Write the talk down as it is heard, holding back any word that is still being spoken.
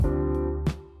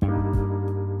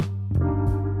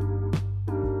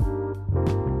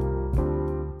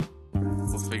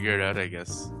figure it out, I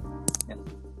guess. Yeah.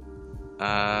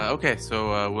 Okay,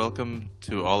 so welcome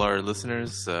to all our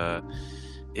listeners.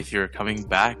 If you're coming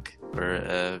back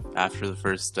or after the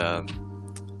first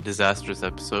disastrous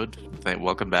episode,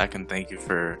 welcome back and thank you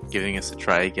for giving us a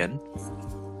try again.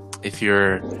 If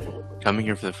you're coming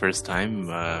here for the first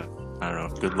time, I don't know,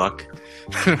 good luck.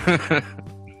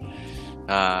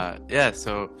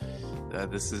 So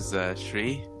this is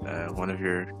Shri, one of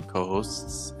your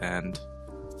co-hosts, and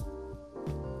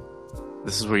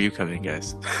this is where you come in,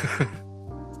 guys.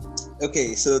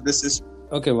 Okay, so this is...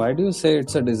 Okay, why do you say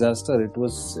it's a disaster? It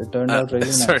turned out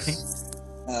really sorry. nice.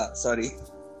 Sorry.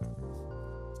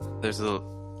 There's a little...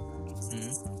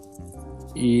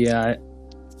 Yeah,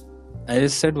 I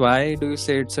just said, why do you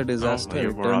say it's a disaster?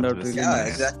 you're It more turned out really optimistic.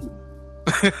 nice.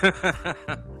 Exactly.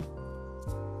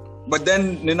 But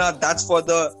then, Nina, that's for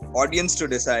the audience to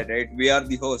decide, right? We are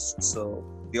the hosts, so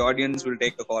the audience will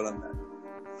take the call on that.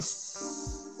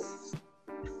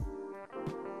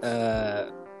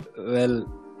 Well,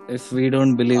 if we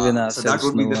don't believe in So ourselves, that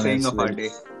would be no the one saying else of our will. day.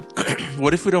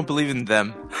 What if we don't believe in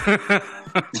them?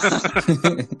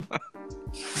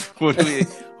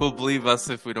 Who'll believe us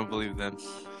if we don't believe them?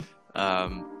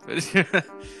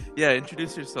 Yeah,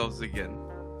 introduce yourselves again.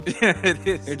 Yeah, it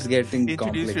is. It's getting Introduce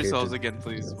complicated. yourselves again,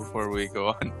 please, before we go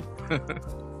on.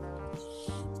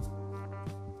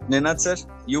 Ninad sir,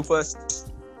 you first.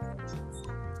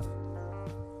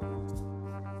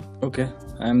 Okay,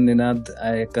 I'm Ninad.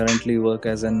 I currently work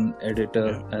as an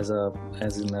editor, as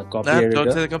in a copy editor.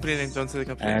 Don't say the company name. Don't say the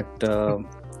company name. At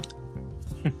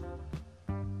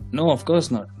no, of course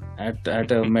not.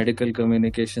 At a medical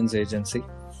communications agency,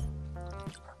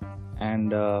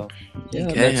 and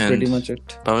Okay, that's pretty and- much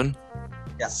it. Pawan?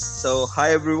 Yes. So,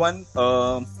 hi everyone.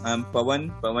 I'm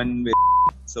Pawan.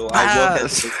 So I work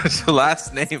as... That's your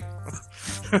last name.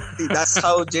 See, that's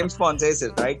how James Bond says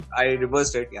it, right? I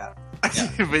reversed it. Yeah.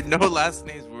 But no last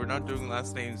names. We're not doing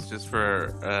last names just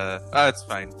for... it's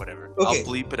fine. Whatever. Okay. I'll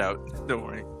bleep it out. Don't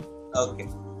worry. Okay. Okay,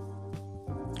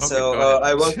 So go ahead.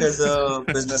 I work as a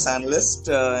business analyst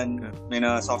in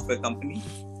a software company.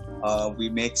 We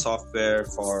make software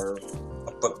for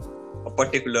a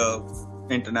particular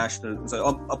international,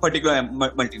 a particular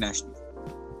multinational.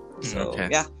 So Okay.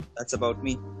 yeah, that's about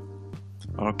me.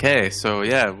 Okay, so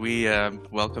yeah, we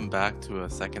welcome back to a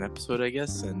second episode, I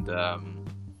guess, and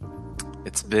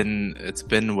it's been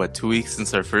what, 2 weeks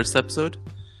since our first episode.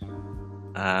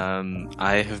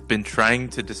 I have been trying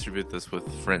to distribute this with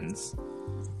friends.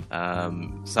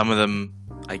 Some of them,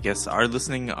 I guess, are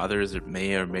listening. Others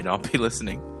may or may not be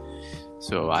listening.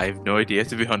 So I have no idea,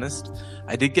 to be honest.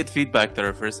 I did get feedback that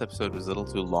our first episode was a little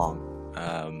too long.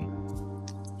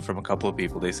 From a couple of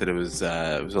people, they said it was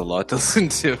a lot to listen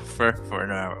to for an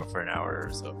hour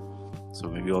or so. So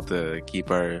maybe we'll have to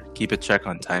keep a check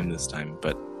on time this time,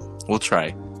 but we'll try.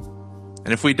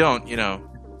 And if we don't, you know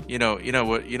where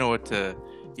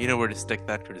to stick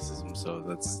that criticism. So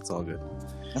it's all good.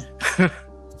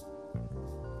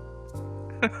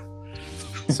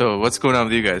 So what's going on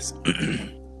with you guys?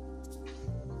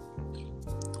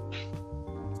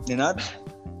 Ninad?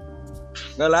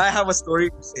 Well, I have a story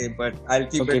to say, but I'll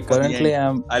keep Okay, it for the currently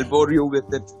end. I'll bore you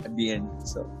with it at the end.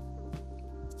 So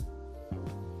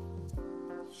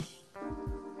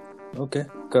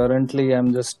Currently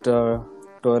I'm just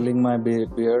twirling my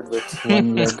beard with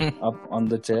one leg up on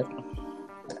the chair,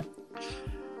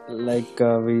 like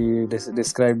we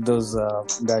described those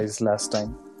guys last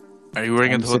time. Are you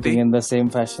wearing I'm a sitting dhoti? in the same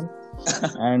fashion,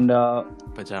 and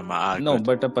Pajama. no, Good.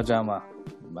 but a pajama,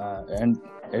 and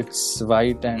it's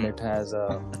white and it has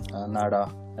a nada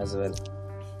as well.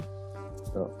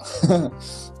 So,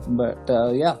 but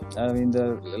yeah, I mean,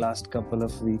 the last couple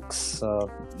of weeks,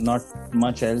 not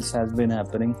much else has been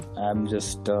happening. I'm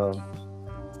just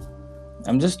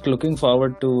looking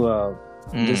forward to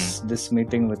this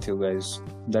meeting with you guys.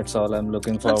 That's all I'm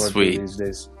looking forward to sweet. these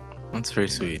days. That's very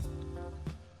sweet.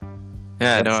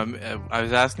 Yeah, no, I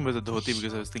was asking about the dhoti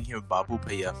because I was thinking of Babu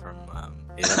Bhaiya from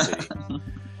Hera Fairy.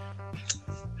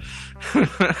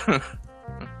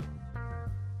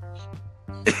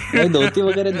 नहीं धोती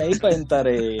वगैरह नहीं पहनता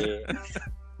रे.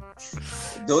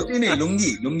 dhoti nahi,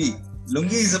 lungi.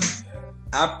 Lungi is an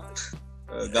apt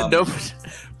garment. No,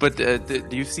 but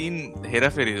you've seen Hera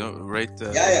Fairy, right?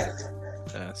 Yeah.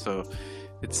 So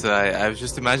it's I was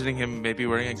just imagining him maybe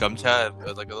wearing a gamcha,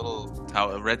 like a little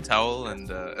towel, a red towel, and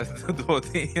the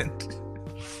dhoti.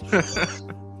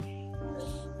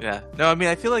 Yeah. No, I mean,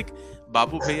 I feel like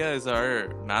Babu Bhaiya is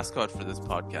our mascot for this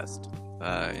podcast,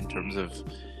 in terms of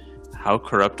how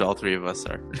corrupt all three of us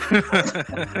are.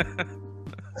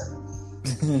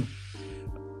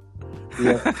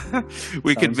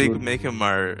 We could Sounds good. make him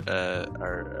our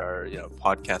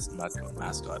podcast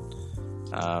mascot.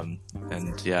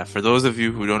 And yeah, for those of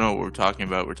you who don't know what we're talking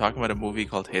about a movie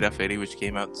called Hera Fairy, which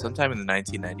came out sometime in the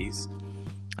 1990s.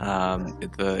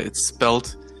 It's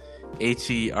spelled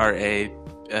Hera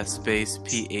space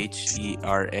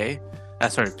Phera.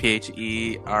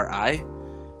 Pheri,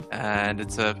 and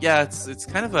it's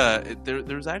kind of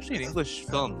there's actually an English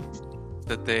film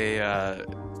that they I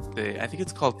think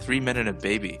it's called Three Men and a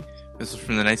Baby. This was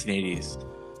from the 1980s,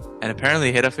 and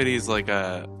apparently Hera Fairy is like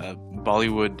a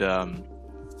Bollywood.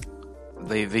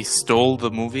 They stole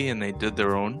the movie and they did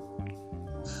their own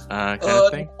kind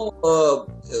of thing. No,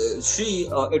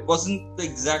 it wasn't the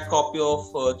exact copy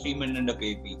of Three Men and a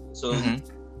Baby. So that's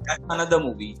another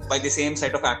movie by the same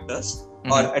set of actors,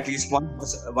 or at least one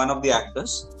of the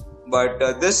actors. But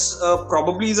this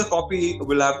probably is a copy.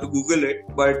 We'll have to Google it.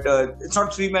 But it's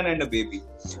not Three Men and a Baby.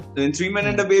 So in Three Men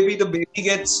and a Baby, the baby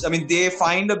gets. I mean, they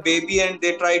find a baby and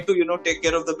they try to take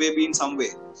care of the baby in some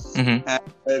way. And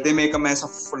they make a mess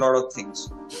of a lot of things.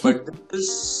 But this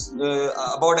is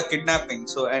about a kidnapping.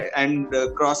 So and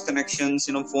cross connections.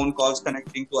 Phone calls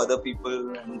connecting to other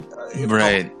people. And,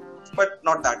 right. But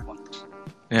not that one.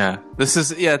 Yeah,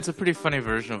 it's a pretty funny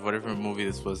version of whatever movie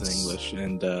this was in English,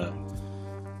 and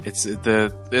it's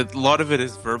a lot of it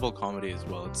is verbal comedy as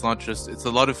well. It's a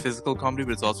lot of physical comedy,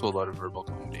 but it's also a lot of verbal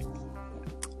comedy.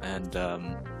 And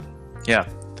the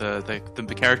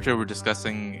character we're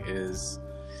discussing is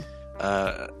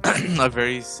a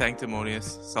very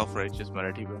sanctimonious, self-righteous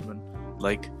Marathi woman,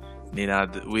 like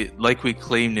Ninad. We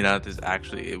claim Ninad is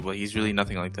actually, well, he's really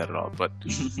nothing like that at all, but.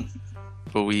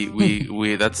 But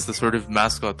we that's the sort of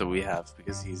mascot that we have,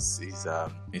 because he's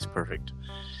perfect.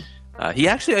 He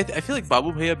actually, I feel like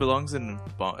Babu Bhaiya belongs in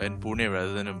Pune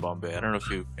rather than in Bombay. I don't know if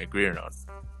you agree or not,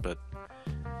 but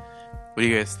what do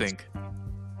you guys think?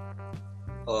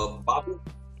 Babu?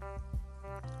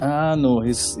 No,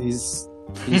 he's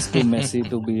too messy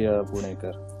to be a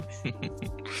Punekar.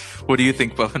 What do you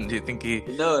think, Pavan? Do you think he?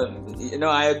 No,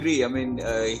 I agree. I mean,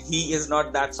 he is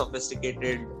not that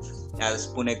sophisticated as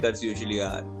Punekars usually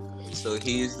are. So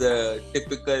he is the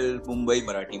typical Mumbai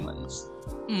Marathi Manus.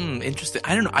 Interesting.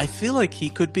 I don't know. I feel like he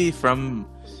could be from,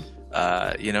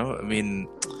 I mean,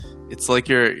 it's like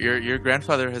your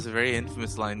grandfather has a very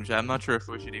infamous line, which I'm not sure if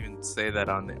we should even say that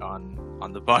on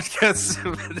the podcast.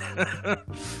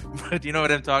 But you know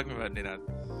what I'm talking about, Ninad?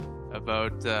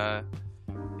 About,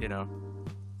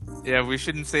 yeah, we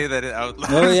shouldn't say that out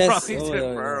loud. Oh, yes.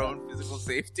 For our own physical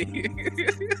safety.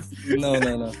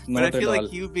 No. But I feel like all.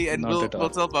 he would be, and Not we'll at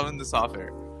tell Pavan this off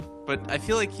air. But I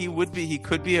feel like he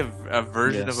could be a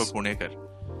version of a Punekar.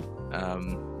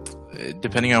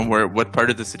 Depending on what part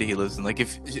of the city he lives in. Like,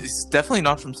 if it's definitely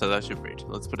not from Sadashivpet.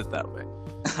 Let's put it that way.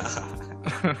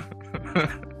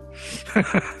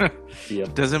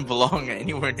 Yep. Doesn't belong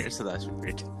anywhere near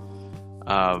Sadashivpet.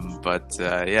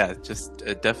 Just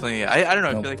definitely. I don't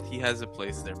know. I feel like he has a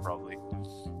place there probably.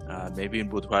 Maybe in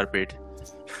Budhwarpet.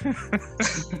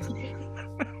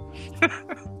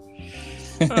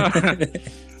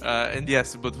 And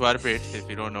yes, Budhwarpet. If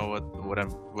you don't know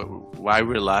why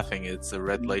we're laughing, it's a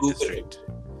red light district.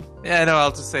 Yeah, no,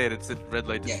 I'll just say it. It's a red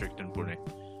light district in Pune.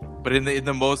 But in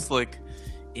the most like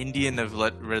Indian of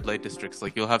red light districts,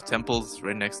 like you'll have temples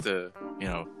right next to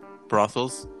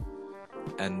brothels.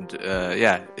 And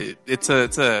it's a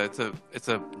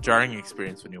jarring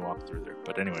experience when you walk through there.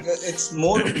 But anyway, it's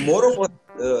more of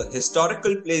a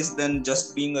historical place than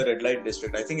just being a red light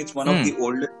district. I think it's one of the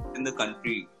oldest in the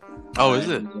country. Oh, is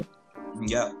it?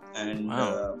 Yeah, and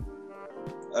wow.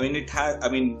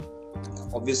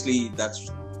 Obviously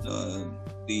that's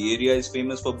the area is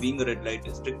famous for being a red light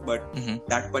district, but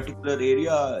that particular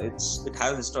area it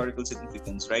has historical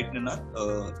significance, right, Ninad?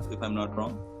 If I'm not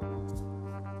wrong.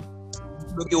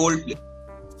 The old place.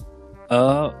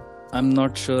 I'm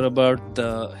not sure about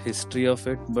the history of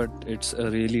it, but it's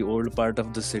a really old part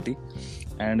of the city,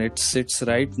 and it sits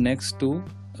right next to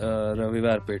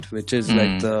Ravivarpet, which is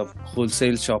like the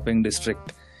wholesale shopping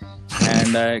district,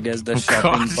 and I guess the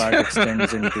shopping part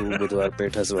extends into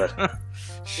Budhwarpet as well.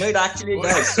 No, it actually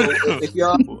does. So if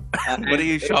you're, what are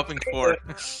you shopping for?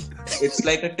 It's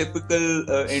like a typical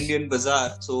Indian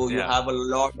bazaar. So you have a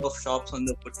lot of shops on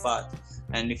the footpath.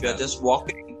 And if you're just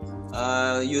walking,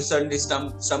 you suddenly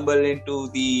stumble into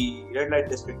the red light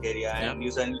district area, and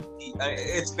you suddenly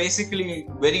it's basically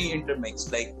very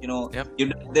intermixed. Like there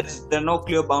are no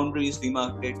clear boundaries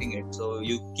demarcating it. So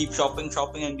you keep shopping,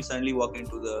 and you suddenly walk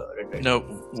into the red light. No,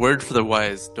 word for the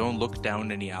wise: don't look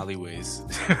down any alleyways.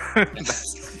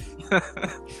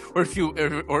 Or if you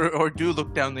or do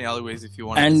look down the alleyways if you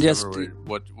want to discover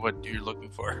what you're looking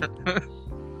for.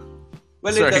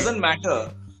 Well, Sorry. it doesn't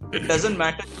matter. It doesn't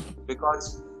matter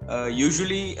because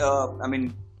usually, I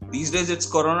mean, these days it's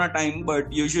Corona time,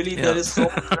 but usually there is so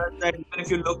much rush that even if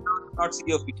you look down, you not see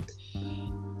your feet.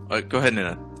 Go ahead,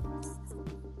 Nina.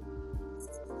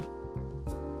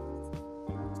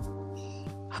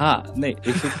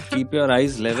 If you keep your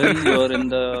eyes level, you're in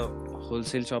the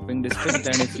wholesale shopping district,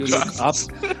 and if you look up,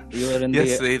 you're in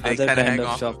Yes, the they other kinda kind hang of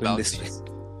off shopping balconies. district.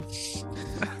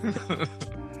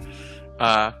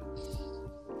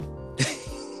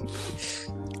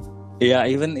 Yeah,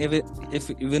 even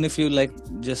if you like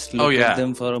just look at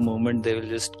them for a moment, they will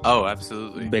just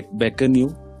absolutely. beckon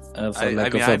you for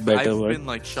lack of a better I've word. been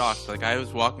like shocked. Like I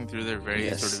was walking through there very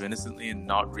Yes. sort of innocently and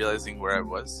not realizing where I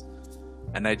was.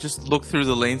 And I just looked through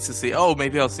the lanes to see, oh,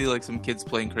 maybe I'll see like some kids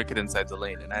playing cricket inside the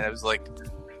lane. And I was like,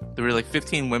 there were like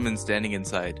 15 women standing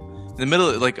inside in the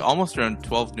middle, like almost around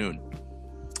 12 noon.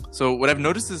 So what I've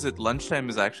noticed is that lunchtime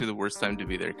is actually the worst time to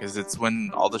be there because it's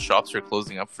when all the shops are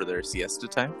closing up for their siesta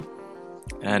time.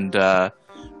 And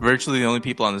virtually the only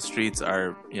people on the streets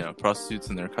are, prostitutes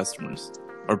and their customers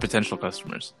or potential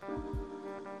customers.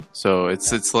 So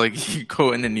it's like you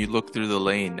go in and you look through the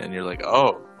lane and you're like,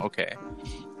 oh, okay.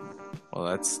 Well,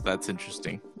 that's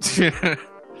interesting. It's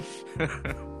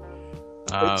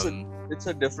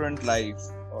a different life.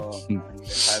 It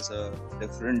has a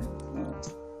different.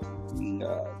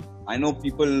 I know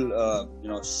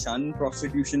people, shun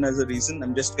prostitution as a reason.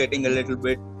 I'm just getting a little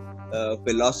bit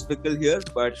philosophical here,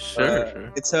 but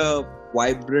Sure. it's a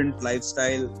vibrant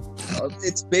lifestyle.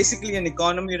 It's basically an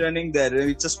economy running there.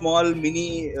 It's a small,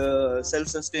 mini,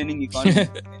 self-sustaining economy.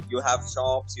 You have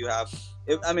shops.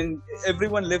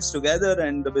 Everyone lives together,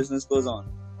 and the business goes on.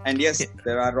 And yes,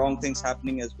 there are wrong things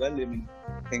happening as well. I mean,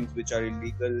 things which are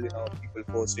illegal. People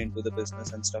forced into the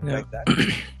business and stuff like that.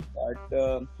 But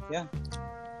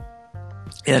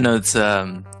Yeah, no, it's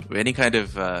any kind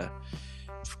of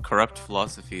corrupt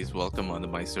philosophy is welcome on the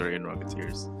Mysorean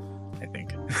Rocketeers, I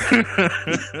think.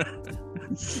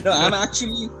 No,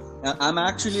 I'm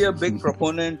actually a big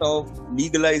proponent of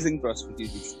legalizing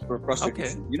prostitution.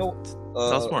 Okay.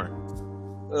 Tell us more.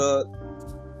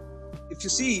 If you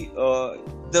see,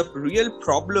 the real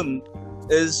problem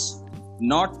is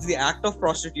not the act of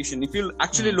prostitution. If you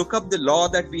actually look up the law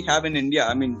that we have in India,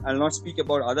 I mean, I'll not speak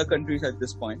about other countries at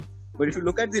this point, but if you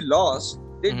look at the laws,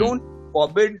 they don't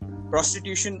forbid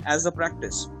prostitution as a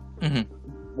practice.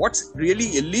 What's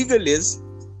really illegal is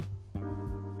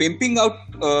pimping out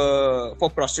for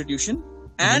prostitution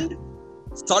and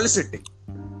soliciting.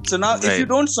 So now, if you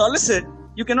don't solicit,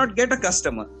 you cannot get a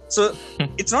customer. So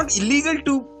it's not illegal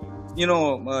to,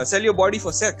 sell your body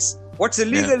for sex. What's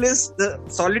illegal is the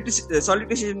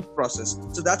solicitation process.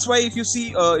 So that's why if you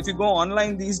see, if you go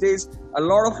online these days, a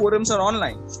lot of forums are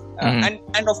online.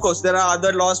 And of course, there are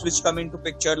other laws which come into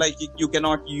picture, like you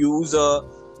cannot use a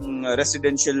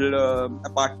residential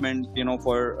apartment,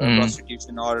 for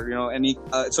prostitution or, any.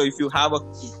 So if you have a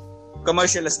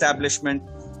commercial establishment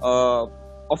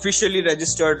officially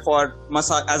registered for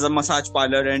as a massage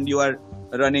parlor and you are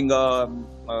running a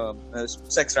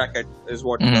sex racket is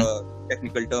what the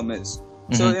technical term is.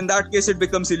 So in that case, it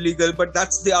becomes illegal, but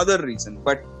that's the other reason.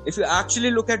 But if you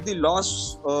actually look at the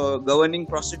laws governing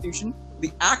prostitution,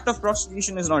 the act of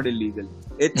prostitution is not illegal.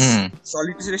 It's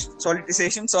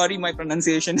solicitation. Sorry, my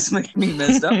pronunciation is making me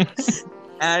messed up.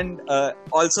 And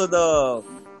also the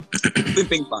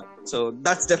pimping part. So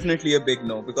that's definitely a big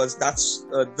no, because that's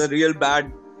the real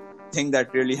bad thing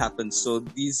that really happens. So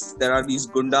there are these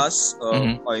gundas,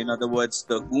 or in other words,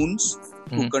 the goons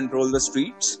who control the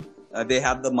streets. They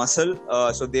have the muscle,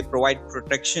 so they provide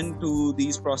protection to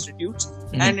these prostitutes,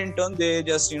 and in turn they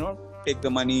just take the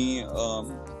money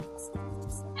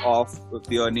off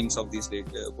the earnings of these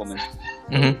women.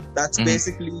 That's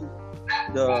basically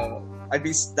at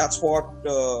least that's what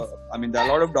I mean. There are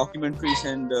a lot of documentaries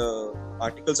and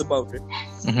articles about it,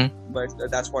 but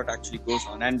that's what actually goes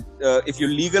on. And if you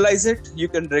legalize it, you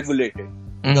can regulate it.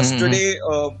 Because today,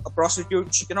 a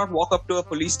prostitute, she cannot walk up to a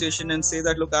police station and say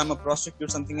that, look, I'm a prostitute,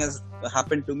 something has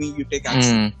happened to me, you take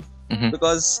action.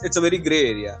 Because it's a very gray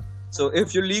area. So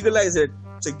if you legalize it,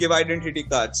 say give identity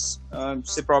cards,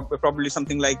 say probably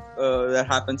something like that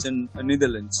happens in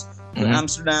Netherlands. In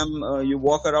Amsterdam, you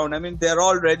walk around, I mean, they're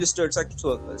all registered sex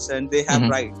workers and they have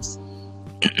rights.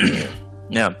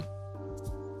 Yeah,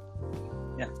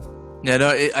 no,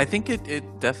 I think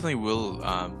it definitely will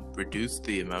reduce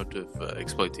the amount of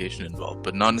exploitation involved,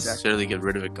 but not necessarily get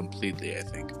rid of it completely.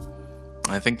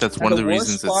 I think that's one of the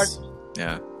reasons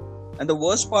And the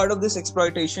worst part of this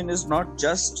exploitation is not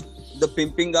just the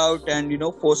pimping out and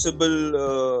forcible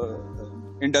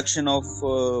induction of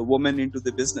women into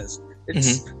the business.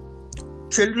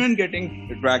 children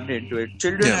getting dragged into it.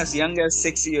 Children as young as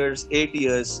 6 years, 8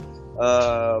 years.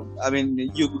 I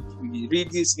mean, you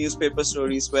read these newspaper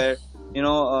stories where,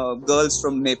 girls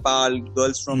from Nepal,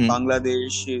 girls from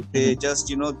Bangladesh, they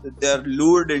just, they're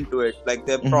lured into it. Like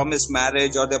they're promised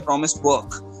marriage or they're promised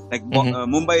work. Like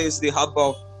Mumbai is the hub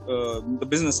of the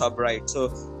business hub, right? So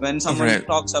when someone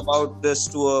talks about this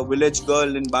to a village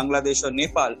girl in Bangladesh or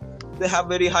Nepal, they have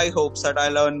very high hopes that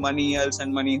I'll earn money, I'll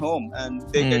send money home, and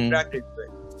they get dragged into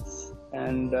it.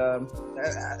 And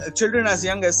children as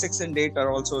young as 6 and 8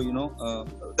 are also,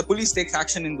 the police takes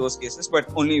action in those cases, but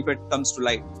only if it comes to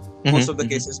light. Most of the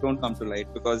cases don't come to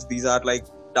light because these are like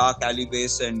dark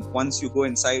alleyways, and once you go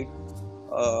inside,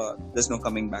 there's no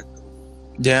coming back.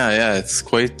 Yeah, it's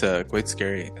quite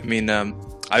scary. I mean, I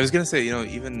was gonna say,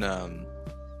 even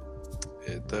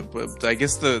I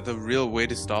guess the real way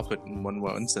to stop it in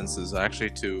one sense is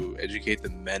actually to educate the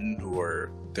men who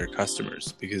are their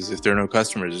customers, because if there are no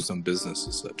customers, there's no business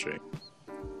as such, right?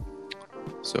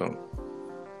 So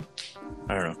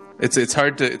I don't know. It's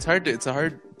a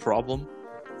hard problem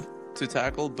to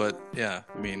tackle, but yeah,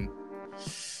 I mean,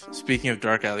 speaking of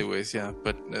dark alleyways, yeah,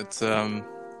 but it's I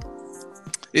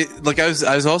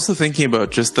was also thinking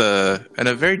about just on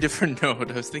a very different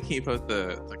note, I was thinking about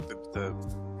the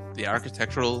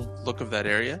architectural look of that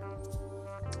area.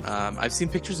 I've seen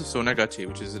pictures of Sonagachi,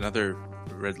 which is another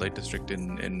red light district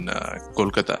in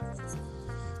Kolkata,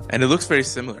 and it looks very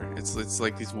similar. It's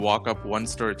like these walk-up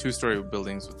 1-story, 2-story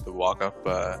buildings with the walk-up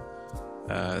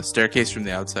staircase from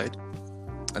the outside,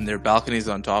 and there are balconies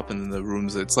on top, and then the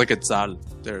rooms. It's like a Zal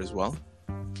there as well.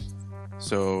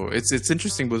 So it's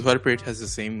interesting. Budhwarpet has the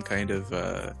same kind of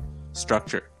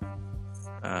structure.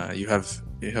 You have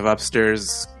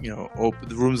upstairs,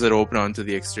 the rooms that open onto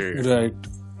the exterior, right?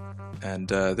 And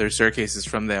there are staircases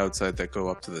from the outside that go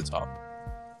up to the top.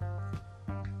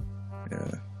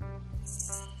 Yeah.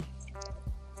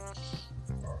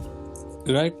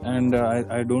 Right, and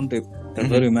I don't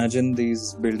ever imagine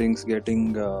these buildings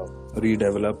getting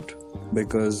redeveloped,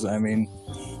 because I mean,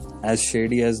 as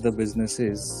shady as the business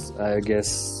is, I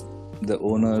guess the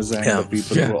owners and the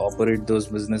people who operate those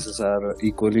businesses are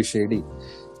equally shady.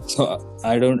 So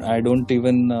I don't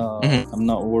even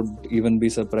would even be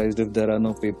surprised if there are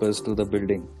no papers to the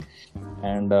building,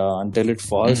 and until it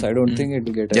falls, I don't think it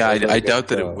will get. Yeah, I doubt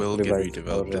that it will get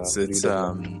redeveloped. It's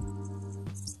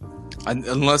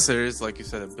unless there is, like you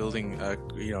said, a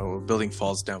building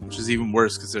falls down, which is even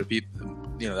worse, because there'd be,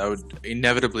 that would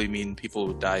inevitably mean people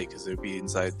would die because they'd be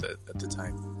inside at the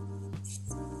time.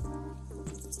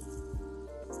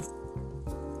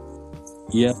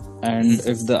 Yeah, and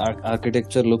if the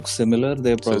architecture looks similar,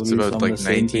 they're probably so it's about from like the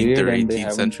same 19th period, or and they 18th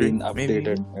haven't century, been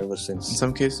updated maybe? ever since. In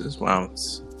some cases, wow,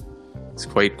 it's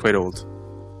quite old.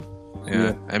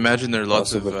 Yeah, I imagine there are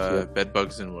lots of bed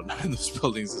bugs and whatnot in those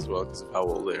buildings as well because of how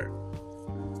old they are.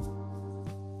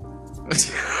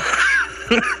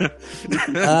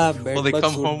 Well, they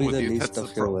come home with you.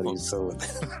 That's the worries. So.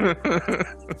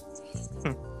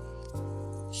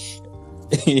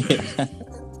 Yeah.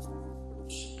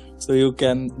 So you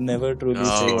can never truly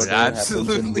say what happens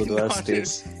in Budhwarpet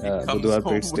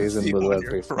stays in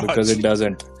Budhwarpet, because it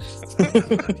doesn't.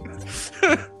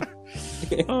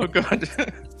 Oh god.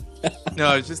 No,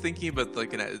 I was just thinking about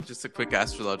just a quick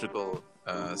astrological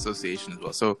association as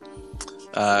well. So,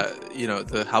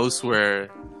 the house where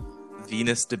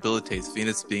Venus debilitates,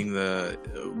 Venus being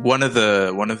one of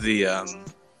the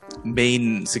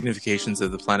main significations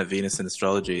of the planet Venus in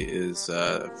astrology is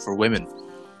for women.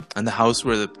 And the house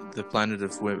where the planet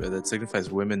of women that signifies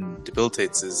women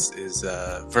debilitates is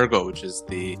Virgo, which is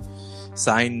the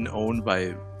sign owned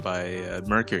by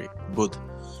Mercury, Budh.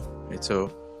 Right? So,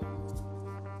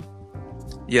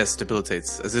 yes,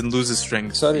 debilitates, as in loses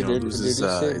strength. Sorry, loses did you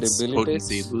say its debilitates?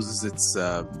 potency, loses its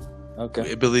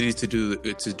ability to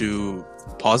do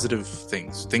positive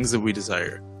things that we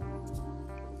desire.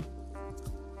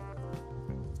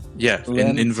 Yeah,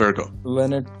 in Virgo.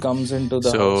 When it comes into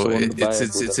the house owned by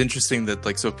it's interesting that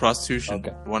prostitution.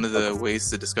 One of the ways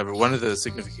to discover, one of the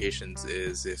significations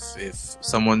is if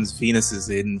someone's Venus is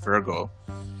in Virgo,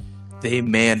 they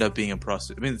may end up being a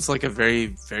prostitute. I mean, it's like a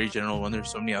very, very general one.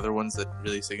 There's so many other ones that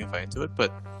really signify into it,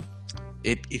 but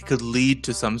it could lead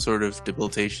to some sort of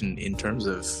debilitation in terms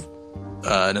of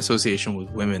an association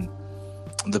with women.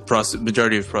 The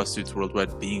majority of prostitutes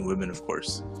worldwide being women, of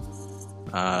course.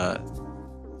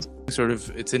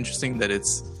 It's interesting that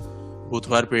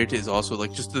Budhwarpet is also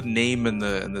just the name and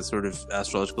the sort of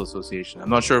astrological association. I'm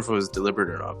not sure if it was deliberate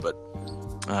or not, but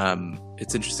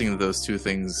it's interesting that those two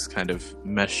things kind of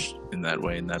mesh in that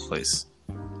way, in that place.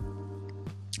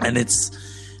 And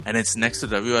and it's next to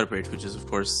Ravivarpet, which is of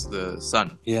course the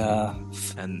sun. Yeah.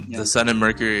 And Yeah. the sun and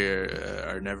Mercury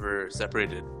are never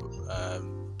separated,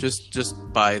 just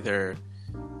by their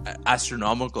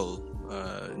astronomical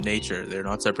nature. They're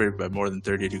not separated by more than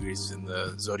 30 degrees in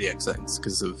the zodiac signs,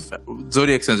 because of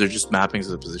zodiac signs are just mappings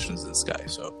of the positions in the sky.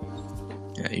 So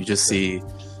yeah, you just see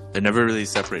they're never really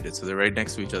separated. So they're right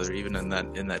next to each other, even in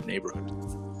that neighborhood.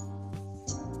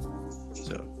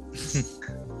 So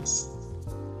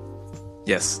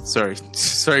yes,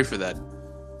 sorry for that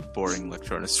boring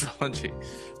lecture on astrology.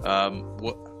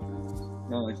 What?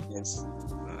 No, yes.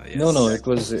 Yes. No, it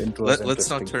was Let's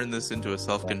not interesting. turn this into a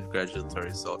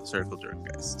self-congratulatory circle jerk,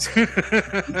 guys.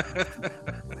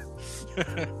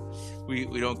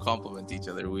 we don't compliment each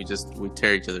other. We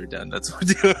tear each other down. That's what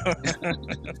we do.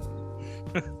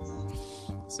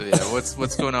 So yeah,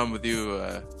 what's going on with you,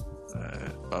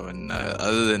 Pavan?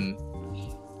 Other than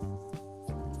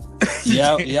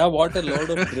yeah, what a load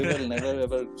of drivel. Never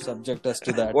ever subject us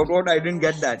to that. What? I didn't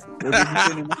get that. What did you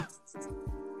say, Nima?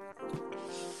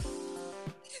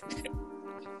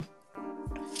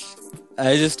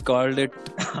 I just called it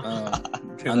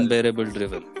unbearable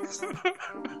drivel.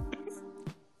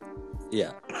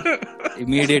 Yeah.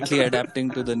 Immediately adapting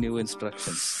to the new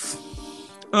instructions.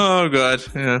 oh god,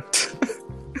 yeah.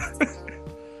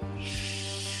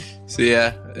 So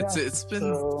yeah, it's been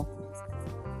So,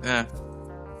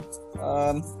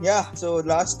 yeah. So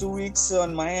last 2 weeks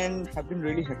on my end have been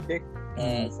really hectic.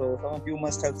 So some of you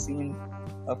must have seen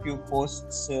a few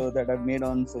posts that I've made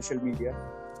on social media.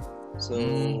 So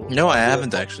No, I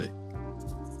haven't actually.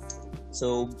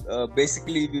 So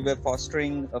basically, we were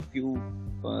fostering a few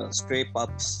stray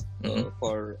pups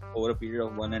for over a period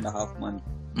of 1.5 months,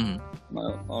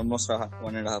 almost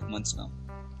 1.5 months now.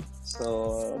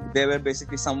 So they were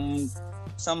basically some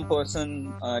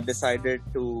person decided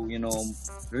to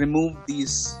remove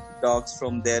these dogs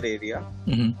from their area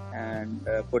and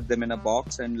put them in a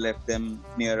box and left them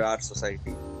near our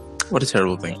society. What a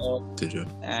terrible thing to do.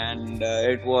 And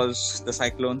it was the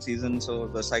cyclone season, so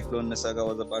the cyclone Nisarga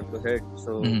was about to hit.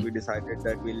 So we decided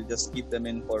that we'll just keep them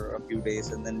in for a few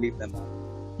days and then leave them out.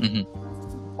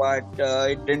 But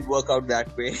it didn't work out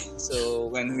that way. So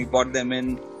when we brought them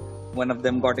in, one of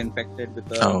them got infected with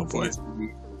a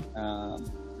CSPD,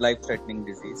 life-threatening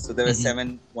disease. So there were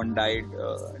 7, one died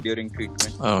during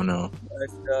treatment. Oh no!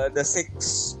 But the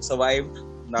 6 survived.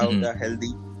 Now they're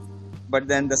healthy. But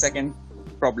then the second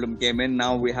problem came in.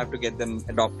 Now we have to get them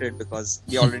adopted because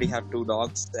we already have 2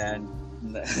 dogs, and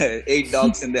 8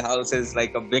 dogs in the house is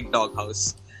like a big dog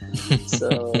house.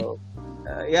 So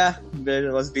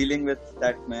there was dealing with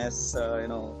that mess. There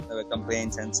were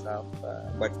complaints and stuff,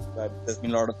 but there's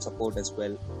been a lot of support as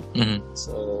well.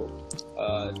 So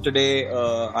today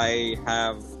I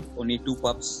have only 2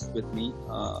 pups with me.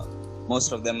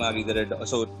 Most of them are either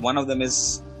so one of them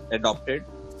is adopted,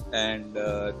 and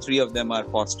 3 of them are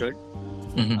fostered.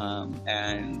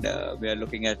 And we are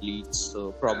looking at leads,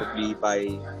 so probably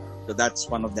so that's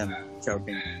one of them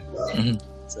shouting.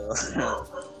 So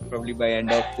probably by end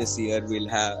of this year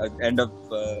end of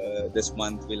this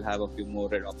month we'll have a few more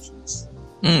adoptions.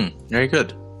 Very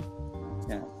good.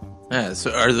 Yeah.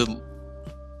 So are the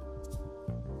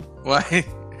why?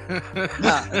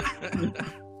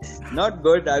 Not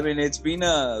good. I mean, it's been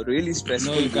a really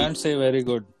stressful. No, you can't say very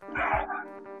good.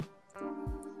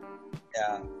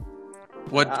 Yeah.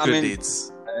 What good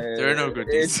deeds? There are no good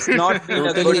deeds. It's not been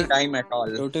a good time at all.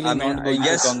 Totally I mean, not going to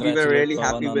yes, we were congratulate really Pavan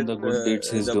happy on with the good deeds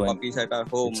he's the doing. puppies at our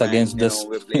home. It's against and, this.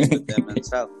 we're playing with them and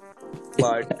stuff.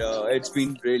 But it's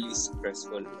been really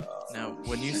stressful. Now,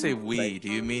 when you say we, do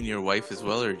you mean your wife as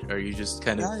well, or are you just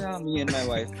kind of? Yeah, me and my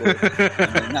wife. Both.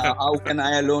 Now, how can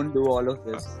I alone do all of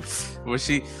this? Was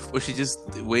she just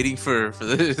waiting for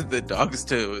the dogs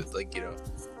to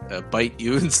bite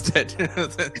you instead?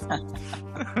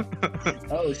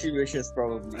 Oh, she wishes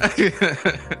probably.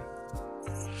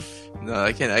 No,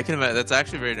 I can imagine. That's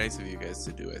actually very nice of you guys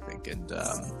to do, I think, and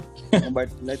But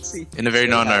let's see. in a very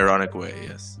non-ironic way,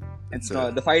 yes.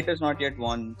 The fight is not yet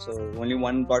won, so only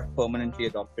one got permanently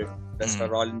adopted. Rest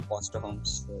are all in foster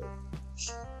homes. So,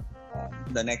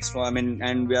 the next one,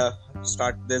 and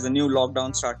there's a new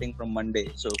lockdown starting from Monday.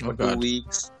 So for 2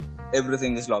 weeks,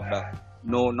 everything is locked down.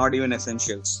 No, not even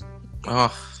essentials.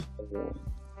 Oh.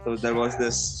 So there was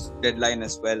this deadline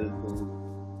as well to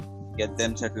get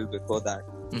them settled before that.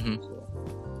 So,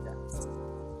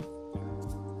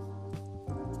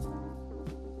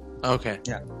 Okay.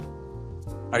 Yeah.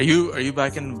 Are you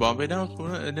back in Bombay now?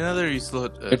 Another? Or are you still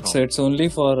at home? It's only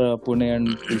for Pune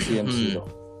and PCMC though.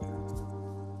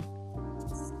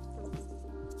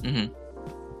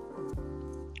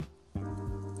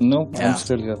 No, Yeah. I'm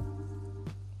still here.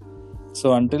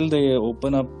 So until they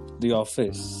open up the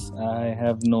office, I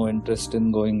have no interest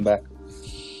in going back.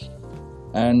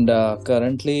 And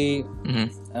currently,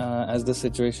 as the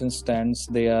situation stands,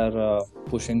 they are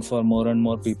pushing for more and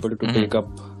more people to take up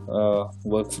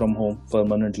work from home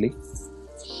permanently.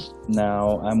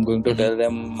 Now, I'm going to tell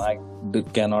them I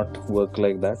cannot work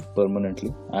like that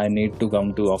permanently. I need to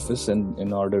come to office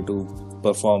in order to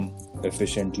perform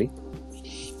efficiently.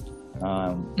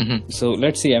 So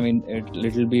let's see. I mean,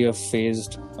 it'll be a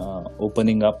phased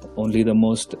opening up. Only the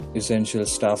most essential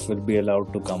staff will be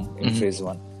allowed to come in phase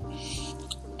 1.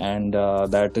 And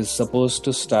that is supposed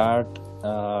to start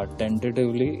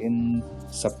tentatively in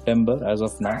September as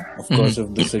of now. Of course,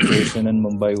 if the situation in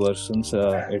Mumbai worsens,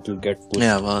 it will get pushed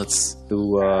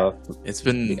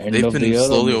they've been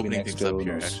slowly opening things up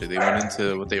here. Actually, they went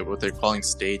into what they're calling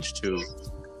stage 2,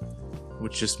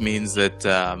 which just means that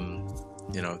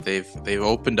they've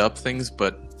opened up things,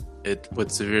 but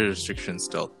with severe restrictions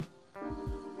still.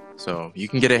 So you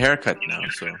can get a haircut now.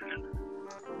 So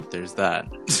there's that.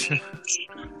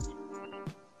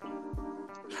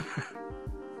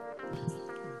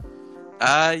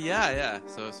 Yeah.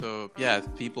 So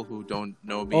people who don't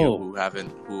know me, who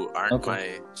aren't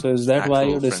my. So is that why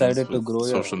you decided to grow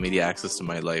your social media access to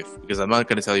my life? Because I'm not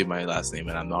going to tell you my last name,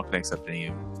 and I'm not going to accept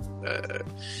any.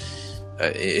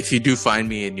 If you do find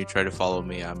me and you try to follow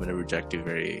me, I'm going to reject you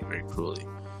very, very cruelly.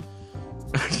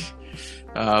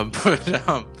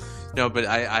 But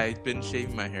I've been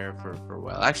shaving my hair for a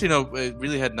while. Actually, no, it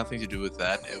really had nothing to do with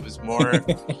that. It was more,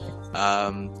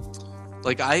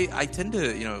 I tend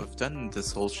to, I've done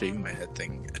this whole shaving my head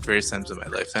thing at various times in my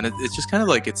life, and it's just kind of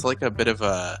like it's like a bit of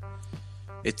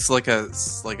it's like a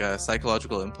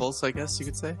psychological impulse, I guess you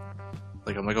could say.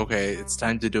 Like I'm like, okay, it's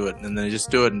time to do it, and then I just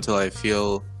do it until I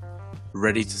feel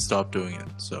ready to stop doing it.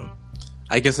 So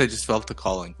I guess I just felt the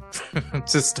calling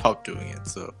to stop doing it.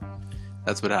 So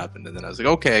that's what happened. And then I was like,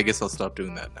 okay, I guess I'll stop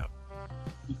doing that now.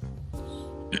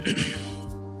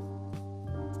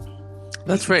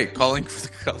 That's right. Calling for the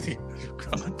calling.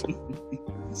 God.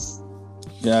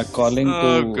 Yeah, calling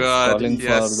for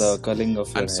the culling of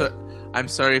your hair. I'm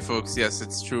sorry, folks. Yes,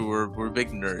 it's true. We're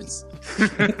big nerds.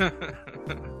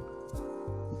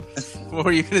 What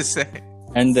were you gonna say?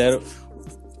 And there.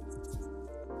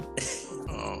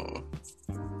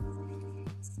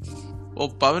 Well,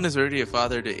 Pavan is already a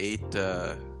father to eight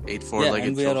four-legged children.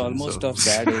 And we are almost of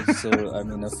that age, so I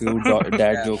mean, a few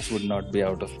dad jokes would not be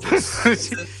out of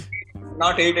place.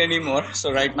 Not 8 anymore.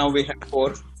 So right now we have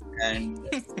 4, and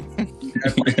we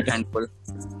are quite a handful.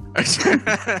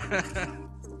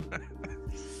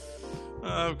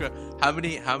 Okay. How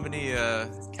many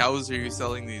cows are you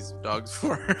selling these dogs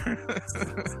for?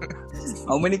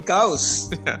 How many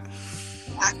cows? Yeah.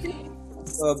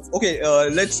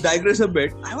 Let's digress a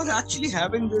bit. I was actually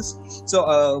having this. So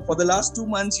for the last 2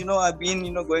 months, I've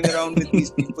been going around with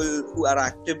these people who are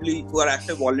active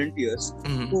volunteers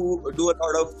who do a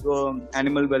lot of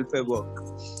animal welfare work.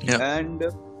 Yeah. And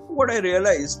what I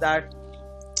realized that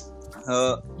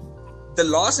the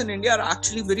laws in India are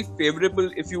actually very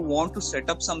favorable if you want to set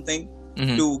up something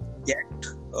to get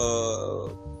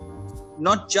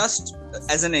not just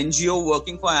as an NGO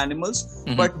working for animals,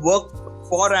 but work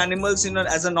for animals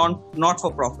as a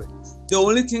not-for-profit. The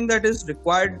only thing that is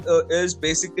required is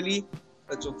basically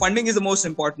so funding is the most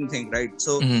important thing, right?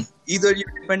 So either you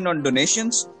depend on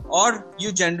donations or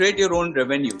you generate your own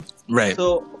revenue. Right.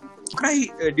 So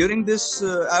during this,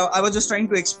 I was just trying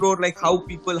to explore how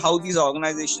these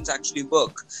organizations actually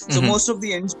work. So most of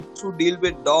the NGOs who deal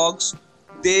with dogs,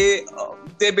 they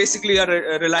basically are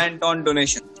reliant on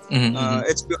donation.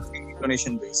 It's purely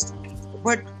donation based.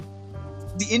 But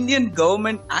the Indian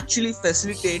government actually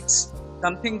facilitates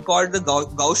something called the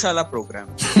Gaushala program.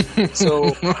 So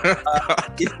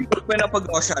if you open up a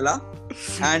Gaushala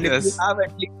and if you have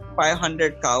at least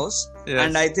 500 cows,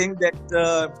 and I think that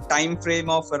the time frame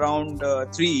of around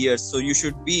 3 years, so you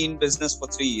should be in business for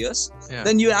 3 years,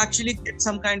 then you actually get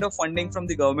some kind of funding from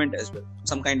the government as well,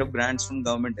 some kind of grants from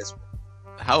government as well.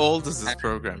 How old is this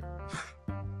program?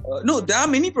 No, there are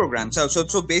many programs.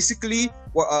 So basically,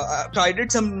 so I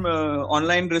did some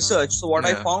online research. So what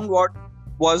I found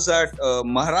was that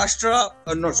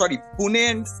Pune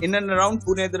and in and around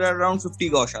Pune, there are around 50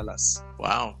 Gaushalas.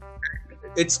 Wow.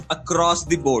 It's across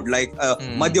the board.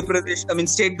 Madhya Pradesh,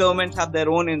 state governments have their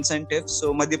own incentives.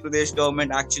 So Madhya Pradesh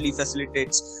government actually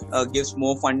facilitates, gives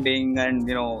more funding and,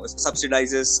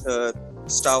 subsidizes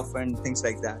stuff and things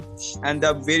like that. And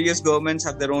the various governments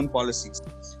have their own policies.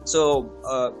 So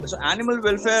animal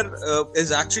welfare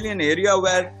is actually an area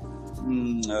where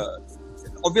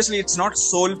obviously it's not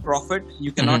sole profit.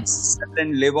 You cannot sell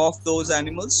and live off those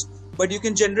animals. but you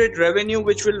can generate revenue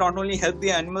which will not only help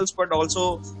the animals but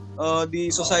also the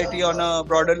society on a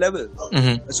broader level.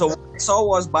 So what I saw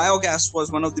was biogas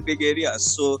was one of the big areas.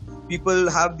 So people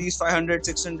have these 500,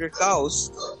 600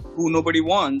 cows who nobody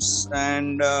wants,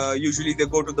 and usually they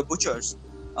go to the butchers.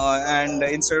 And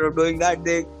instead of doing that,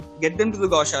 they get them to the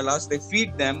gaushalas, they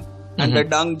feed them, and the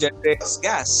dung generates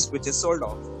gas, which is sold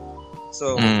off.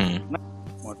 So,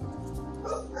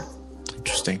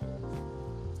 interesting.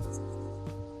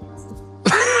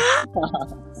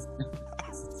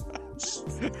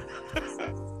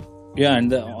 Yeah,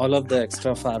 and all of the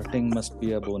extra farting must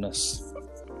be a bonus.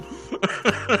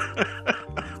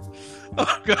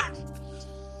 Oh god.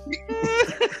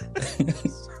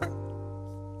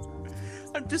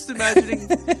 I'm just imagining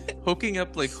hooking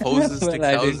up like hoses to I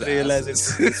cows' didn't realize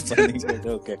asses. it's funny, but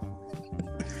okay.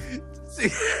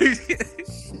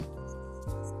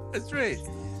 That's right.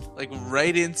 Like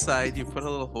right inside, you put a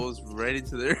little hose right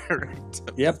into their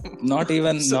rectum. Yep, not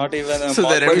even a so that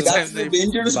but every that's time the they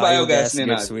dangerous biogas, gets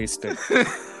Ninad. wasted.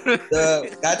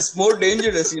 That's more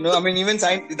dangerous, I mean, even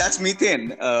that's methane.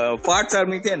 Farts are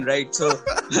methane, right? So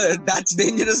that's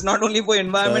dangerous not only for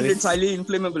environment, Sorry. it's highly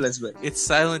inflammable as well. it's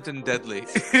silent and deadly.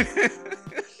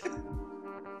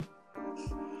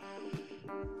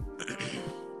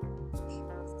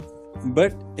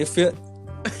 But if you're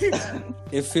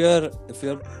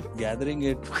gathering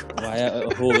it via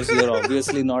a hose, you're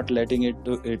obviously not letting it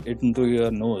into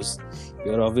your nose.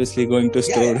 You're obviously going to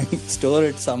store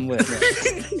it somewhere.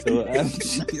 So and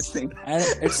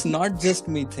it's not just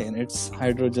methane; it's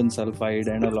hydrogen sulfide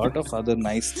and a lot of other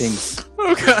nice things.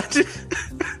 Oh god.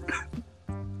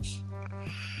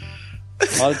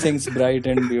 All things bright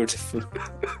and beautiful,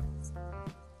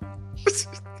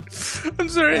 I'm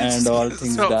sorry. and all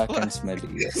things so dark flat. and smelly.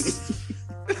 Yes.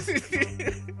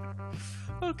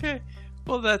 Okay.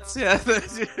 Well, that's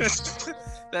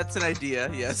that's an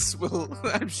idea. Yes.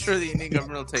 I'm sure the Indian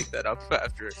government will take that up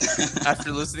after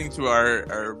listening to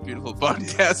our beautiful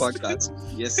podcast.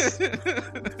 Yes.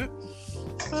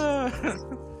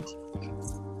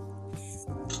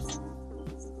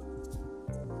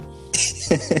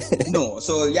 No,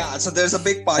 so there's a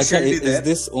big partiality there. Is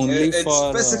this only It's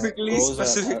for specifically or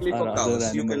for other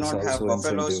cows? You animals cannot have also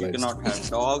buffaloes, you incentivized? cannot have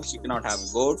dogs, you cannot have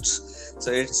goats.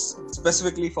 So it's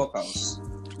specifically for cows.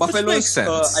 Which Buffaloes, makes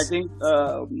sense. I think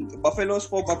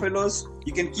buffaloes,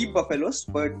 you can keep buffaloes,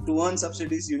 but to earn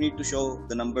subsidies, you need to show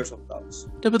the numbers of cows.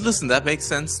 Yeah, but listen, that makes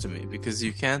sense to me because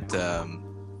you can't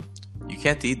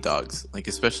eat dogs. Like,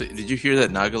 especially, did you hear that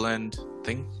Nagaland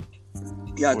thing?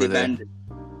 Yeah, they Were they- banned it.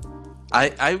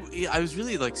 I was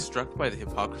really like struck by the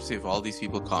hypocrisy of all these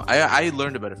people. I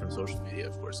learned about it from social media,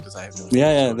 of course, because I have no. idea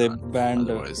Yeah, what's they going on banned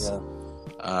it. otherwise. Yeah.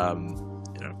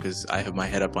 Because I have my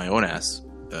head up my own ass,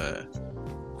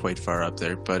 quite far up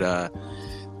there. But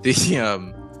the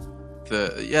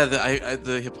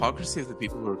hypocrisy of the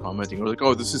people who are commenting were like,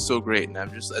 "Oh, this is so great," and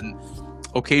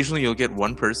occasionally you'll get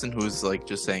one person who's like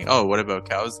just saying, "Oh, what about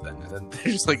cows then?" And then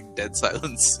there's just like dead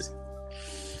silence.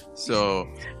 So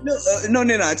No.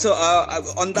 So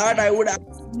on that, I would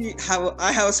actually have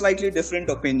a slightly different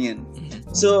opinion.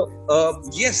 So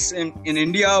yes, in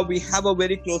India we have a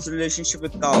very close relationship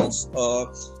with cows.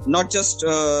 Not just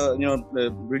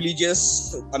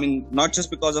religious. I mean, not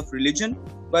just because of religion,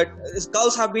 but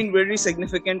cows have been very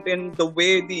significant in the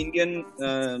way the Indian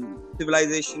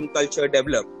civilization culture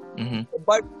developed.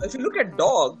 But if you look at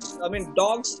dogs, I mean,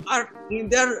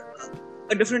 they're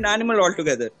a different animal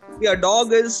altogether. Yeah,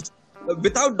 dog is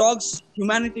without dogs,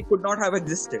 humanity could not have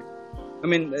existed. I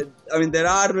mean, there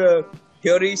are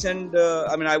theories, and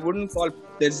I wouldn't call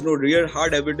there's no real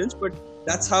hard evidence, but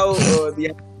that's how the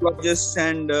anthropologists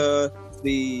and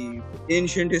the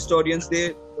ancient historians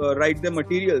they write the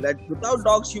material that without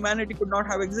dogs, humanity could not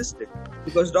have existed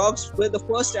because dogs were the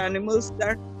first animals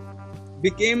that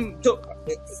became so.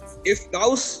 If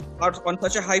cows are on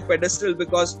such a high pedestal,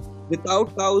 because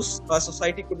without cows, our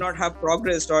society could not have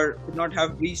progressed or could not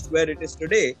have reached where it is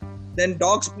today, then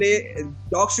dogs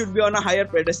should be on a higher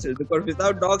pedestal, because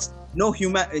without dogs, no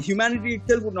humanity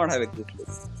itself would not have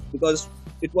existed, because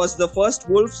it was the first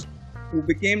wolves who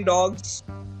became dogs,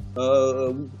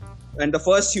 and the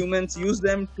first humans used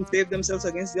them to save themselves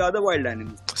against the other wild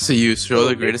animals. So you show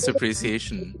the greatest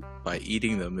appreciation by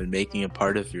eating them and making a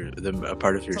part of yourself.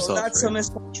 So that's right? a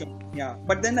misconception. Yeah,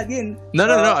 but then again, No.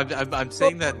 I'm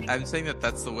saying that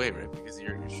that's the way, right? Because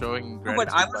you're showing No, gratitude but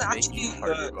I was by actually, making it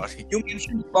part of your body. you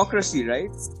mentioned hypocrisy,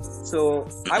 right? So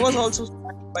I was also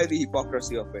struck by the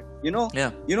hypocrisy of it.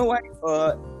 Yeah. You know why?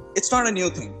 It's not a new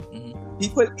thing.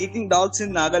 People eating dogs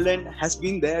in Nagaland has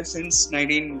been there since I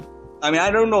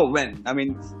don't know when.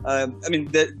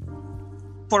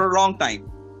 For a long time.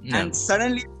 And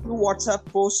suddenly, two WhatsApp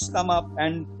posts come up,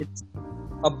 and it's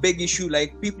a big issue.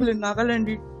 Like, people in Nagaland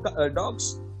eat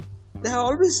dogs. They have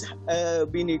always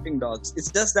been eating dogs.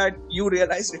 It's just that you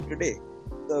realized it today.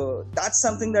 So that's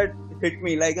something that hit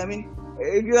me. Like, I mean,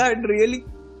 if you had really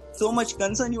so much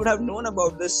concern, you would have known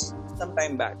about this some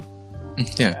time back.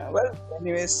 Yeah. Well,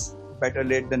 anyways, better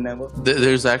late than never.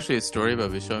 There's actually a story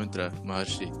about Vishwamitra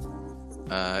Maharshi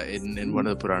in one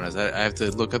of the Puranas. I have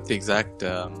to look up the exact.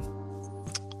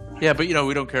 Yeah, but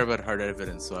we don't care about hard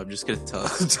evidence, so I'm just going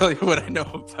to tell you what I know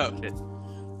about it.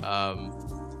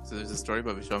 So there's a story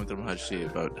about Vishwamitra Maharshi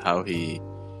about how he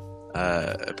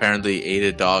apparently ate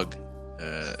a dog.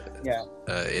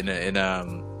 In a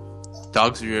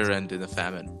dog's rear end in a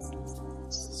famine.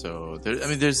 So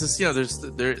there's this,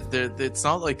 it's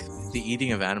not like the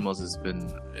eating of animals has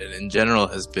been, in general,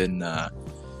 has been a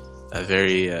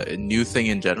very new thing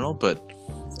in general. But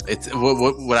it's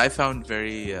what I found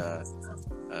very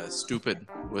stupid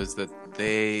was that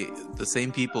the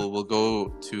same people will go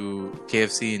to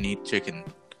KFC and eat chicken,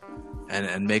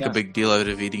 and make a big deal out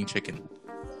of eating chicken.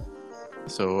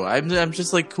 So I'm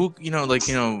just like, cool,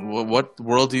 what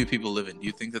world do you people live in? Do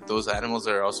you think that those animals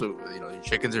are also, your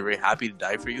chickens are very happy to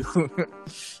die for you?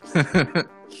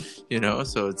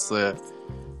 So it's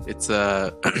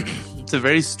a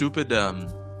very stupid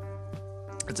argument,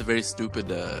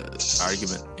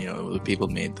 that people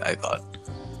made, I thought.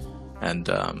 And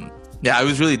I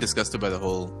was really disgusted by the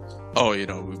whole,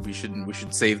 we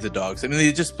should save the dogs. I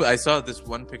mean, I saw this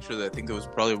one picture that I think that was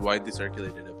probably widely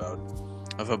circulated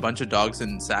of a bunch of dogs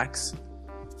in sacks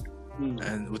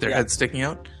and with their heads sticking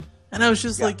out, and I was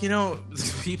just like,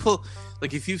 people,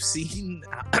 like, if you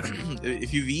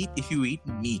eat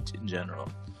meat in general,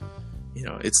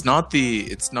 it's not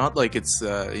like it's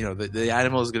the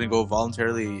animal is going to go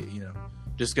voluntarily,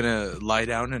 just going to lie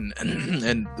down and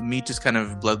the meat just kind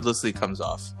of bloodlessly comes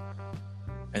off.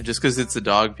 And just because it's a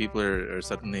dog, people are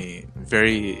suddenly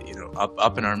very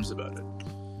up in arms about it.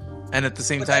 And at the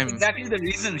same time, that's exactly the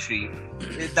reason, Shri.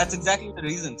 That's exactly the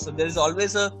reason. So there is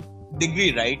always a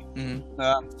degree, right?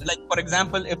 Mm-hmm. Like, for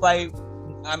example, if I'm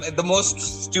the most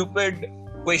stupid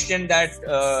question that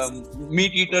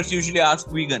meat eaters usually ask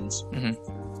vegans,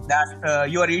 that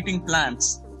you are eating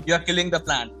plants, you are killing the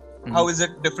plant. Mm-hmm. How is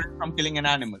it different from killing an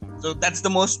animal? So that's the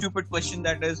most stupid question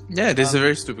that is. Yeah, it is a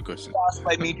very stupid question. Asked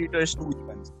by meat eaters to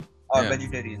vegans or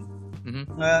vegetarians.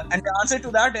 Mm-hmm. And the answer to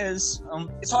that is,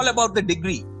 it's all about the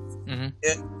degree. Mm-hmm.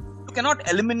 You cannot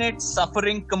eliminate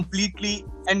suffering completely,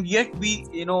 and yet we,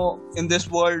 in this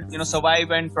world, survive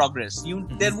and progress.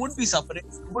 There would be suffering,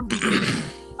 would be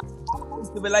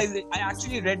civilization. I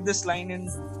actually read this line in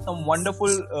some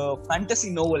wonderful fantasy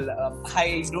novel.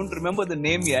 I don't remember the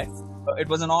name yet. It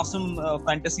was an awesome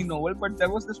fantasy novel, but there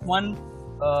was this one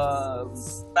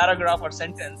paragraph or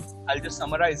sentence. I'll just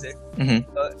summarize it.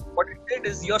 Mm-hmm. What it said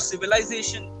is, your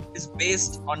civilization is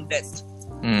based on death.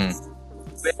 Mm.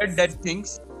 Wear dead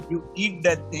things, you eat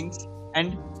dead things,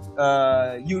 and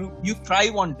you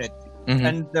thrive on dead things. Mm-hmm.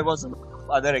 And there was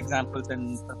other examples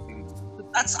and something. So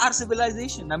that's our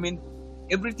civilization. I mean,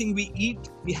 everything we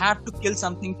eat, we have to kill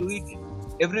something to eat it.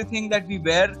 Everything that we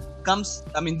wear comes.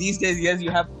 I mean, these days, yes, you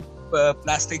have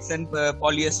plastics and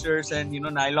polyesters and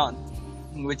nylon,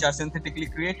 which are synthetically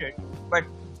created. But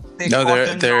no,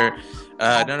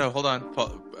 hold on.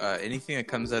 Anything that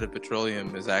comes out of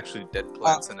petroleum is actually dead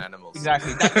plants and animals.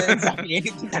 Exactly. That's exactly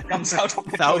anything that comes out of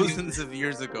petroleum. Thousands of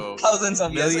years ago.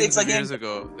 Millions of years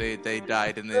ago, they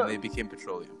died and then they became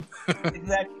petroleum.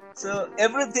 Exactly. So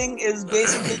everything is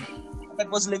basically that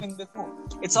was living before.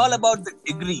 It's all about the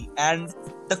degree and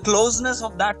the closeness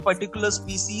of that particular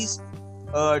species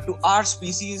to our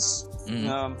species in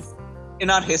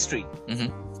our history.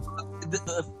 Mm-hmm.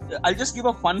 I'll just give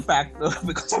a fun fact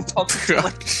because I'm talking too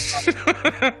much.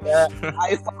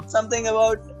 I found something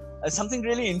about something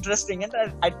really interesting, and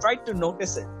I tried to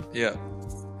notice it. Yeah.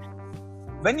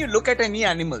 When you look at any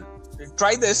animal,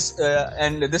 try this,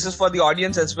 and this is for the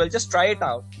audience as well. Just try it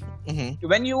out. Mm-hmm.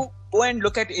 When you go and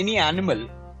look at any animal,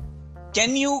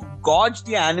 can you gauge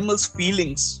the animal's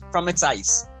feelings from its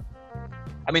eyes?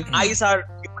 I mean, eyes are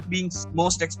human beings'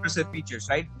 most expressive features,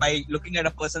 right? By looking at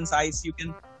a person's eyes, you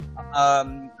can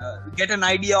get an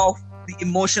idea of the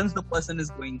emotions the person is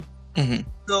going through. Mm-hmm.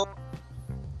 So,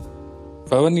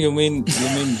 Pawan, you mean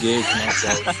gaze,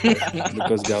 not gouge,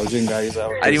 because gouging eyes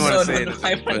out. I didn't want to say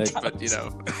anything, but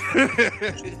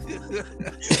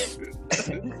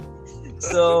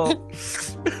So,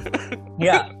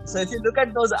 yeah. So if you look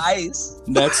at those eyes,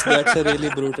 that's a really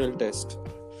brutal test.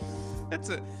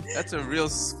 That's a real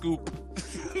scoop.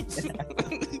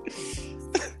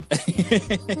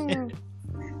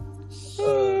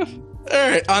 All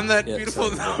right, on that Yeah,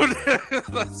 beautiful sorry. note,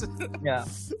 Yeah.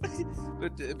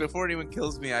 but before anyone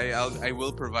kills me, I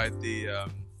will provide the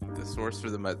source for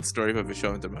the story of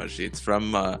Vishwamitra Maharshi. It's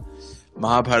from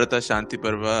Mahabharata Shanti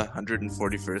Parva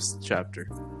 141st chapter.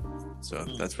 So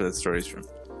that's where that story is from.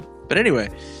 But anyway,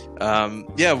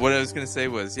 yeah, what I was gonna say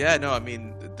was, I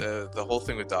mean, the whole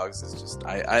thing with dogs is just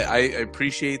I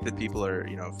appreciate that people are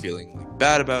feeling like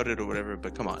bad about it or whatever,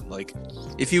 but come on, like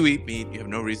if you eat meat, you have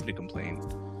no reason to complain.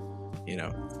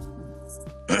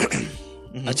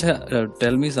 Acha,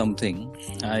 tell me something.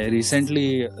 I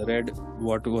recently read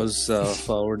what was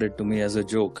forwarded to me as a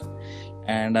joke,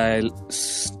 and I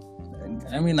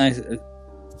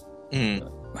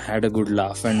had a good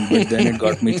laugh, but then it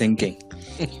got me thinking.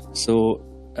 So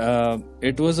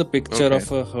it was a picture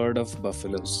of a herd of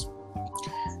buffaloes,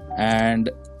 and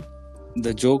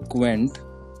the joke went,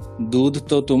 दूध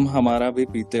तो तुम हमारा भी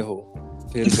पीते हो,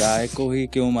 फिर गाय को ही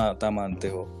क्यों माता मानते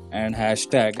हो? And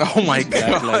hashtag oh my Black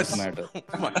God. Lives Matter.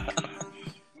 Oh my God.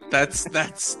 That's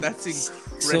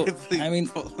incredibly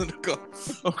political.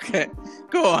 Okay,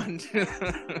 go on.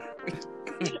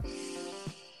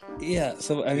 Yeah,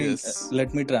 so I mean, Yes.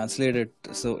 let me translate it.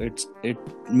 So it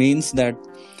means that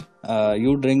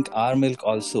you drink our milk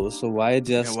also. So why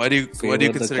just Why do you favor the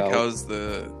consider cow? cows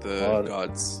the Or-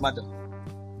 gods? Mother.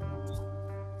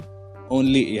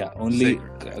 Only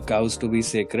Sacred. cows to be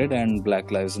sacred, and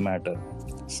Black Lives Matter.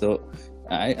 So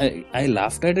I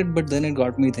laughed at it, but then it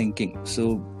got me thinking.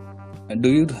 So do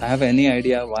you have any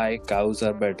idea why cows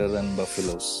are better than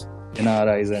buffaloes in our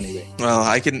eyes anyway? Well,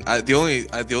 the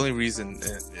only reason,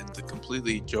 in the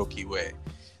completely jokey way,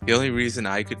 the only reason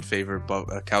I could favor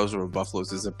cows over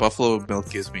buffaloes is that buffalo milk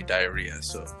gives me diarrhea.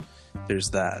 So there's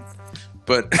that.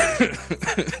 But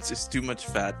it's just too much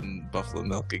fat in buffalo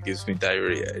milk. It gives me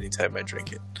diarrhea anytime I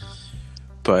drink it.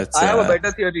 But I have a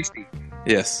better theory, Steve.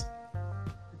 yes.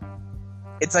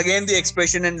 It's again the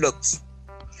expression and looks.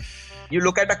 You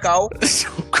look at a cow,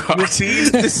 Oh, God. You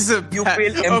feel- this is a you bad-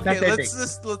 feel okay, empathetic.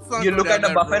 let's not You go look down at a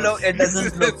that buffalo, road. it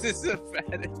doesn't look- This is a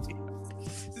bad idea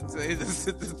to say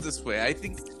this way. I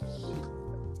think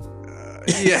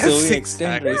yes, So we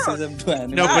extend exactly. racism to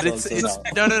animals. No, but also it's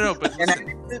now. no. But an listen,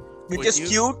 animal which What is you-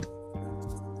 cute,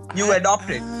 you adopt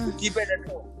it. You keep it at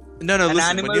home. no. an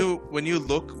Listen, animal- when you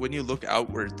look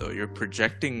outward, though, you're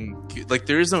projecting like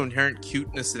there is no inherent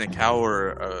cuteness in a cow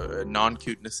or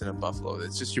non-cuteness in a buffalo.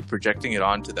 It's just you're projecting it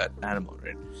onto that animal,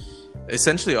 right?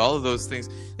 Essentially, all of those things.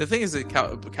 The thing is that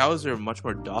cows are much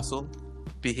more docile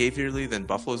behaviorally than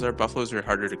buffaloes are. Buffaloes are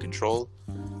harder to control.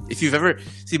 If you've ever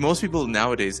most people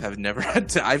nowadays have never had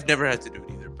to. I've never had to do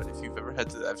it either. But if you've ever had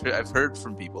to, I've heard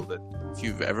from people that if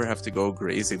you've ever have to go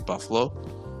graze a buffalo,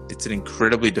 it's an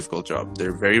incredibly difficult job.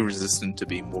 They're very resistant to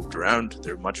being moved around.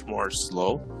 They're much more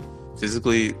slow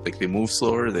physically. Like they move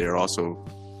slower. They are also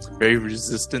very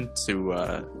resistant to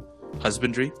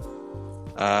husbandry.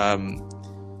 And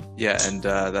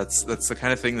that's the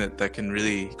kind of thing that can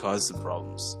really cause some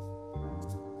problems.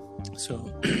 So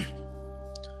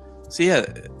yeah.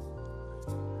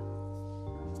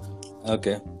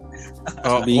 Okay.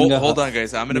 Oh, hold on,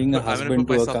 guys. I'm being a gonna husband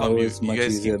put to a myself cow on mute. is You much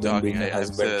guys easier keep than talking. being a I have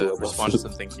husband to to a respond buffalo. to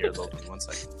something here locally. 1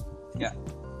 second.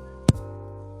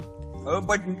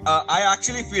 But I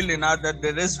actually feel, that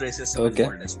there is racism Okay.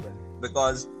 involved as well.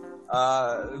 Because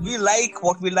we like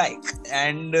what we like.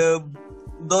 And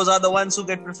those are the ones who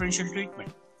get preferential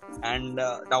treatment. And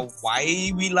now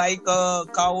why we like a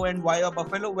cow and why a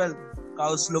buffalo? Well,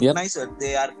 cows look Yep. nicer.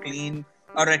 They are clean,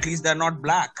 or at least they're not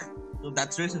black. So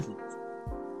that's racism.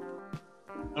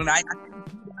 And I actually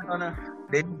feel that on a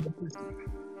daily basis.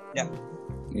 Yeah.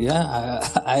 Yeah,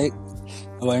 I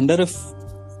wonder if.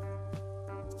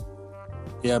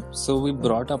 Yeah, so we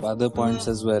brought up other points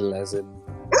as well, as in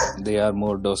they are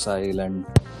more docile and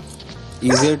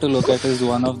easier to look at is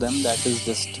one of them. That is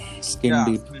just skin Yeah.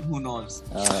 deep. I mean, who knows?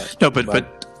 No,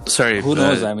 but sorry. Who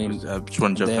knows? I mean, just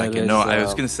want to jump back there in. No, is, I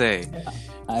was gonna say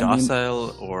I mean,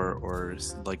 docile or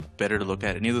like better to look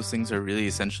at. Any of those things are really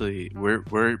essentially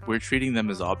we're treating them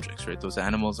as objects, right? Those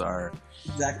animals are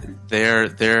Exactly.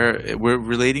 we're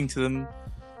relating to them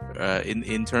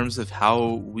in terms of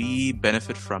how we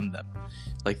benefit from them.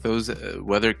 Like those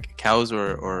whether cows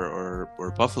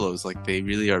or buffaloes, like they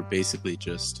really are basically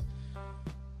just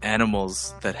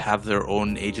animals that have their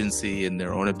own agency and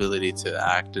their own ability to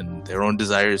act and their own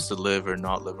desires to live or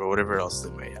not live or whatever else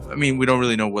they may have. I mean, we don't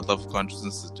really know what level of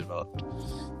consciousness is developed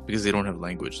because they don't have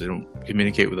language. They don't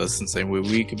communicate with us in the same way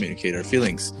we communicate our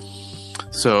feelings.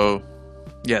 So,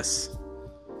 yes.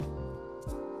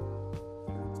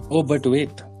 Oh, but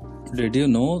wait. Did you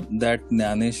know that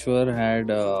Jnaneshwar had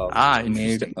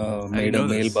made interesting. a know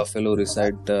male this. buffalo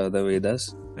recite the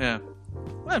Vedas? Yeah.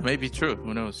 That may be true.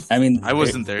 Who knows? I mean, I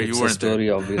wasn't there. You weren't a story,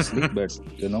 there. obviously, but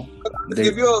To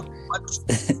give you a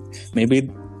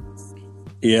maybe,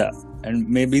 yeah, and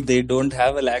maybe they don't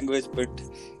have a language, but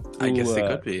I guess they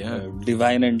could be, yeah.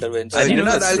 Divine intervention.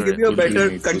 I'll give you a better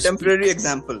Could be contemporary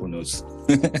example. Who knows?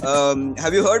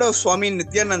 Have you heard of Swami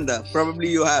Nityananda? Probably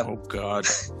you have. Oh God.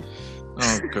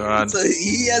 Oh God. So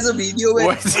he has a video where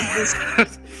What?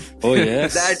 Oh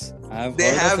yes, that they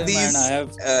have these.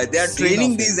 They are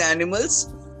training these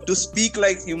animals to speak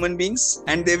like human beings,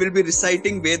 and they will be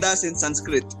reciting Vedas in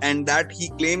Sanskrit, and that he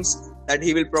claims that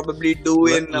he will probably do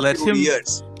in a few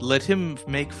years. Let him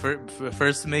make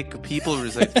first make people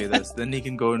recite Vedas, then he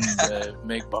can go and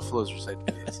make buffaloes recite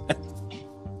Vedas.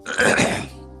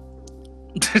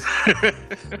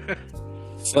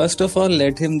 First of all,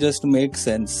 let him just make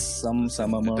sense, some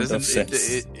amount of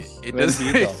sense. It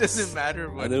doesn't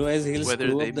matter Otherwise, he'll whether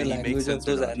screw they up the make language of sense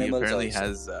or those not. He animals. apparently Also.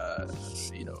 has,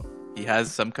 he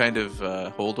has some kind of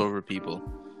hold over people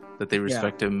that they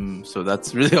respect him. So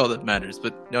that's really all that matters.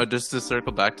 But no, just to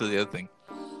circle back to the other thing.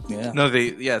 Yeah. No,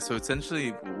 so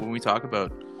essentially, when we talk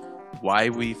about why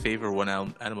we favor one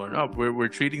animal or not, we're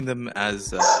treating them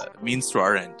as means to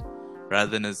our end, rather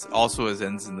than as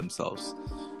ends in themselves.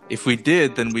 If we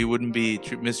did, then we wouldn't be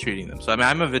mistreating them. So I mean,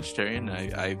 I'm a vegetarian.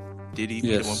 I did eat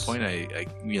meat at one point. I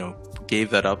gave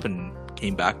that up and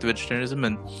came back to vegetarianism,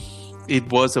 and it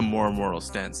was a more moral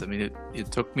stance. I mean,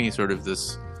 it took me sort of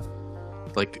this,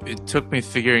 it took me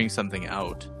figuring something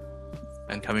out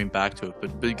and coming back to it.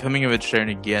 But becoming a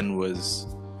vegetarian again was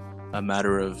a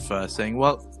matter of saying,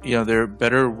 well, there are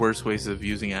better, worse ways of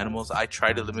using animals. I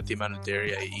try to limit the amount of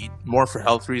dairy I eat, more for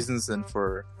health reasons than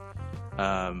for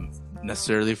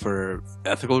necessarily for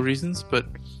ethical reasons. But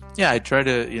yeah, I try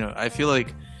to, I feel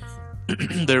like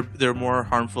there are more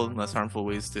harmful and less harmful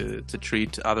ways to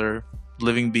treat other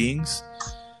living beings.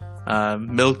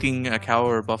 Milking a cow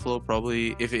or a buffalo,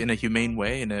 probably, if in a humane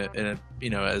way, in a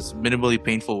as minimally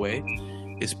painful way,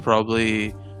 is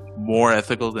probably more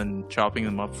ethical than chopping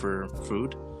them up for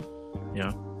food.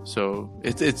 So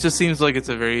it just seems like it's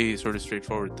a very sort of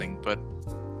straightforward thing. But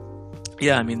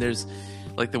yeah, I mean, there's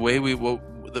the way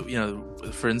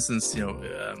for instance,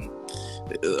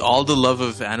 all the love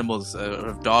of animals,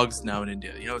 of dogs now in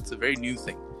India, it's a very new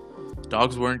thing.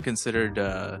 Dogs weren't considered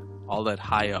all that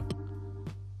high up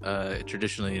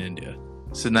traditionally in India.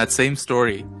 So in that same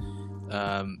story,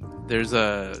 there's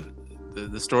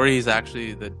the story is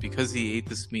actually that because he ate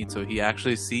this meat, so he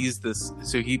actually sees this.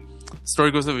 So the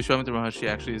story goes that Vishwamitra Maharshi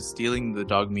actually is stealing the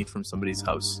dog meat from somebody's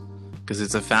house because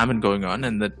it's a famine going on,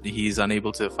 and that he's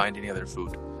unable to find any other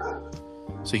food.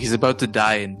 So he's about to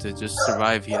die, and to just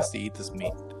survive, he has to eat this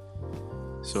meat.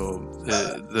 So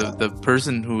the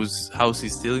person whose house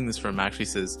he's stealing this from actually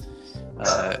says,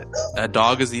 a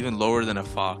dog is even lower than a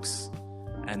fox,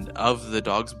 and of the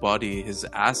dog's body, his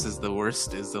ass is the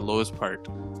lowest part.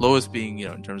 Lowest being,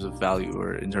 in terms of value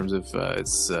or in terms of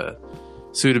its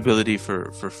suitability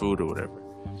for food or whatever.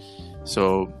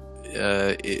 So,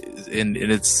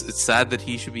 it's sad that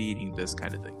he should be eating this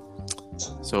kind of thing.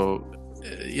 So,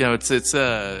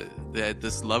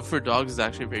 this love for dogs is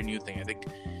actually a very new thing. I think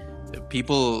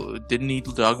people didn't eat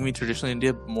dog meat traditionally in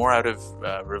India more out of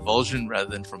revulsion rather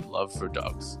than from love for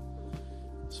dogs.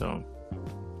 So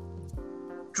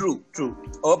true.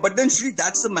 But then, Shri,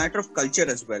 that's a matter of culture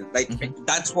as well.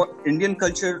 That's what Indian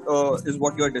culture is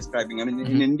what you're describing. I mean,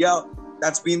 in India,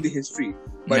 that's been the history.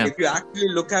 But if you actually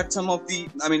look at some of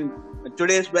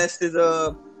today's West is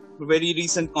a very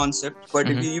recent concept. But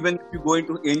if you go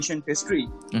into ancient history,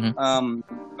 the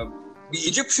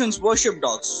Egyptians worship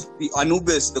dogs. The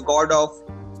Anubis, the god of,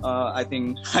 I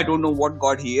don't know what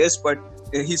god he is, but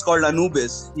he's called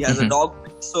Anubis. He has a dog.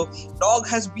 So dog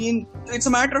has been, it's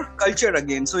a matter of culture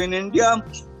again. So in India,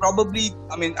 probably,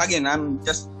 again, I'm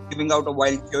just giving out a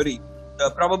wild theory.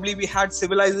 Probably we had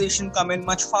civilization come in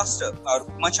much faster or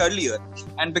much earlier.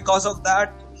 And because of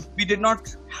that, we did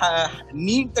not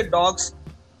need the dogs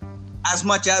as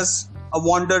much as a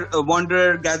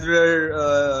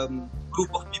wanderer-gatherer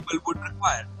group of people would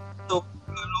require. So,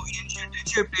 ancient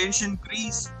Egypt, ancient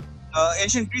Greece,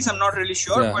 I'm not really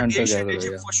sure, but ancient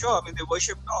Egypt for sure. They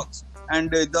worship dogs,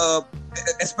 and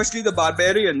especially the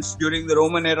barbarians during the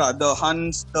Roman era, the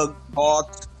Huns, the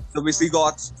Goths, the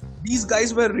Visigoths. These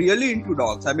guys were really into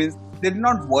dogs. They did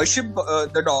not worship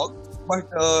the dog, but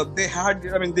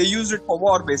they used it for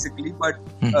war basically. But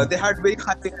they had very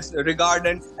high regard,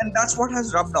 and that's what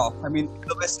has rubbed off. The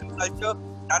Western culture,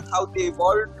 that's how they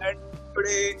evolved, and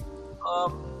today,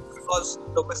 because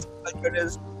the Western culture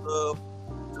is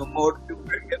more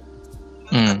European,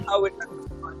 that's how it has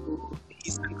gone to the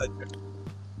Eastern culture.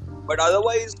 But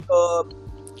otherwise,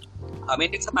 I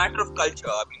mean, it's a matter of culture.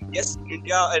 I mean, yes,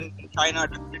 India and China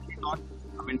definitely not.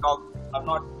 I mean, dogs are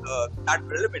not that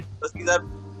relevant because these are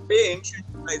very ancient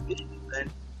civilizations, and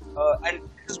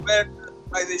this is where the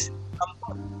civilization comes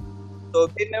from. So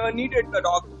they never needed a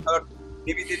dog, or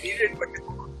maybe they needed, but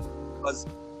because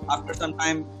after some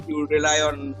time you rely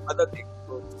on other things.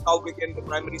 So cow became the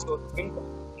primary source of income,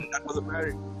 and that was a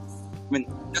priority. I mean,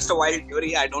 just a wild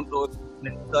theory. I don't know.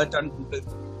 Search on Google.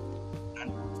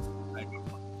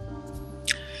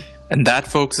 And that,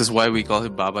 folks, is why we call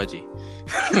him Babaji.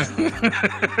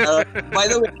 By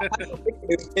the way, I have a big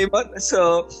disclaimer.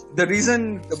 So the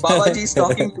reason Babaji is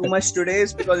talking too much today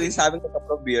is because he's having a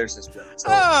couple of beers as well. So,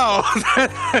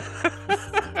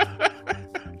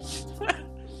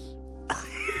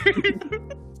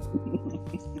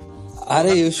 Are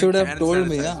you should have told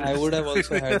me. I would have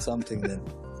also had something then.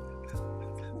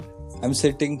 I'm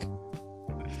sitting.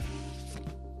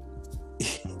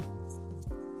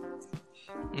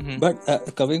 Mm-hmm.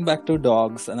 But coming back to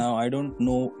dogs, now I don't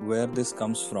know where this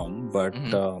comes from, but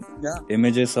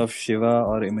images of Shiva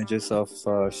or images of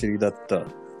Shri Datta,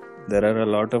 there are a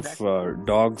lot of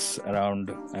dogs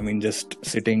around. I mean, just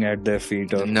sitting at their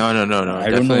feet. Or No. I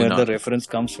don't know where the reference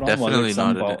comes from. Definitely was it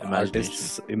some not an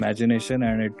artist's imagination,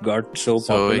 and it got so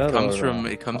popular. So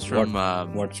it comes from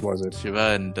what was it?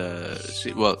 Shiva and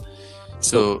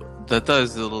So Datta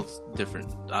is a little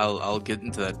different. I'll get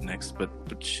into that next. But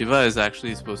Shiva is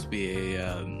actually supposed to be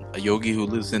a yogi who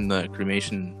lives in the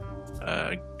cremation.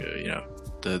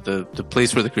 The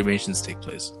place where the cremations take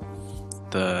place,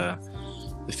 the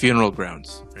funeral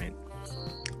grounds, right?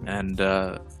 And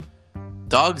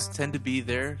dogs tend to be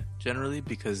there generally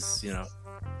because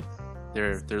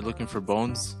they're looking for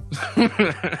bones.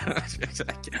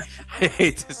 I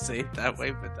hate to say it that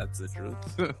way, but that's the truth.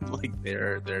 Like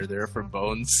they're there for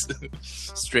bones.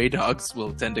 Stray dogs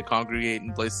will tend to congregate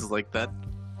in places like that.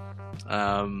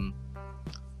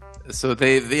 So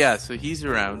so he's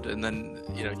around, and then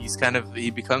he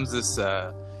becomes this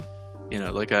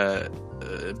like a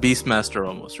beastmaster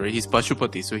almost, right? He's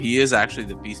Pashupati, so he is actually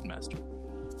the beastmaster.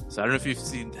 So I don't know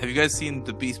if have you guys seen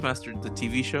the Beastmaster, the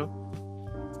TV show?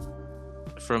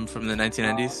 From the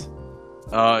 1990s.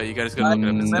 Oh, you guys gotta look it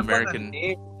up. It's an American.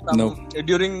 No.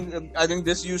 During I think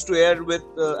this used to air with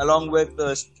along with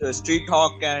Street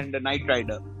Hawk and Knight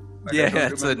Rider.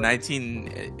 It's a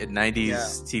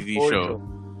 1990s TV show.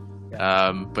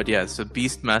 But so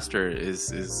Beastmaster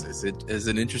is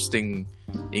an interesting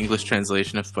English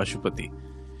translation of Pashupati.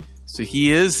 So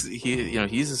he's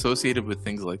associated with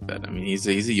things like that. I mean, he's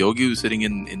a yogi who's sitting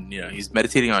in he's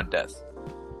meditating on death.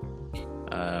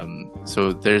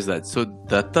 So there's that. So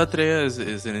Dattatreya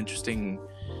is an interesting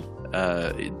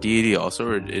deity also,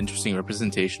 or interesting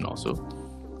representation also,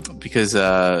 because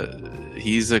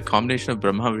he's a combination of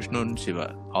Brahma, Vishnu, and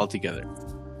Shiva all together.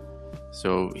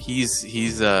 So he's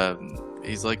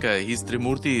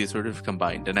Trimurti sort of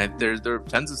combined, and there are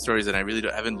tons of stories, and I really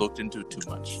haven't looked into too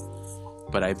much,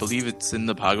 but I believe it's in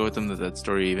the Bhagavatam that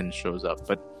story even shows up.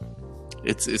 But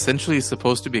it's essentially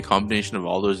supposed to be a combination of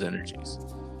all those energies.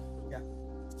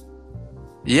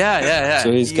 Yeah.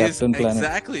 So he's Captain Planet.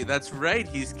 Exactly, that's right.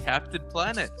 He's Captain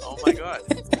Planet. Oh my god.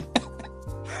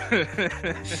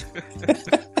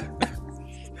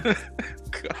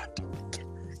 God.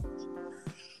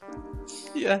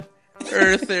 Yeah.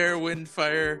 Earth, air, wind,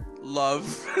 fire, love.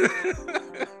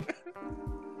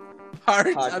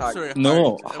 Heart. I'm sorry.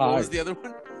 No, heart. heart. What was the other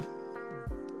one?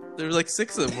 There were like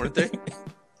 6 of them, weren't there?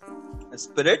 A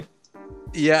spirit?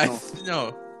 Yeah.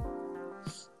 No.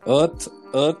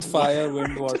 Earth, fire,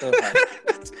 wind, water.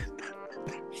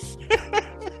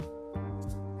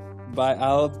 By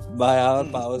our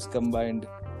powers combined,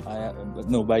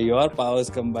 by your powers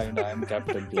combined, I am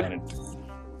Captain Planet.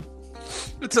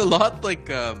 It's a lot like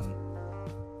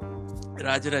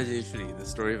Rajarajeshwari. The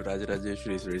story of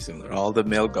Rajarajeshwari is very similar. All the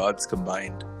male gods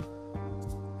combined.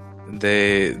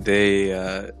 They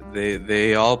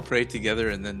all pray together,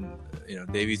 and then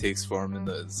Devi takes form in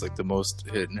it's like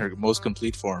in her most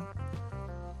complete form,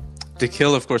 to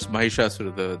kill, of course,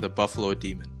 Mahishasura, the buffalo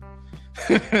demon.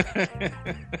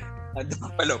 The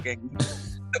Buffalo King.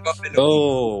 The Buffalo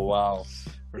Oh wow!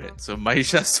 Right. So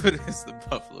Mahishasura is the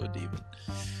buffalo demon.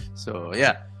 So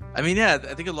I mean, I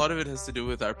think a lot of it has to do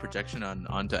with our projection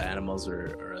onto animals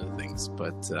or other things,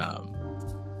 but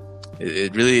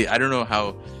it really, I don't know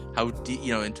how deep,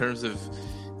 in terms of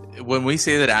when we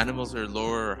say that animals are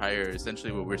lower or higher,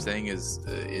 essentially what we're saying is,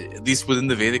 at least within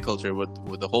the Vedic culture,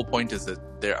 what the whole point is that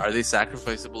are they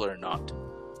sacrificable or not,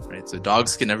 right? So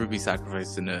dogs can never be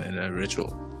sacrificed in a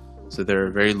ritual, so they're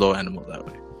a very low animal that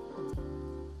way.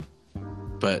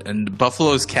 and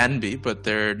buffaloes can be, but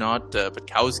they're not. But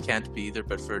cows can't be either,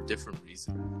 but for a different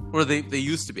reason. Or they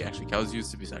used to be actually. Cows used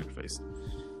to be sacrificed.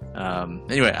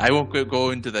 Anyway, I won't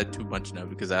go into that too much now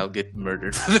because I'll get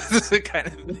murdered for this kind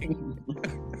of thing.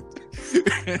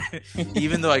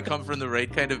 Even though I come from the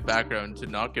right kind of background to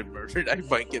not get murdered, I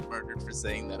might get murdered for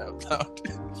saying that out loud.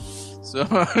 So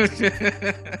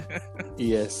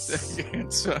Yes.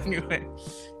 So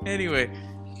anyway.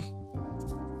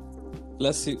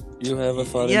 Plus, you have a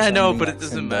foreign. Yeah, no, sounding but it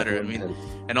accent doesn't that matter. I won't mean, help.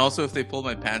 and also if they pull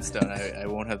my pants down, I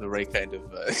won't have the right kind of.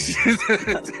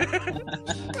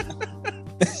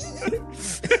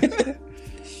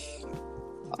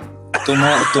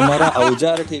 तुम्हारा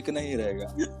औजार ठीक नहीं रहेगा.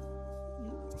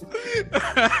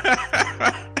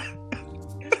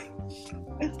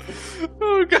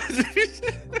 Oh god.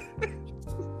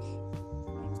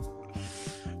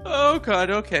 Oh god.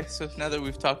 Okay, so now that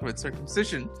we've talked about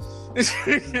circumcision, I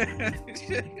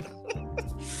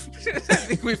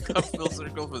think we've come full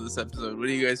circle for this episode. What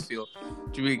do you guys feel?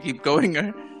 Do we keep going,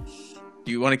 or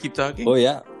do you want to keep talking? Oh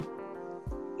yeah.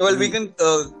 Well, we can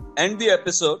end the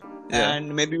episode, Yeah.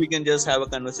 and maybe we can just have a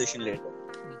conversation later.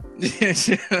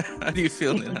 How do you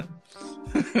feel, Nina?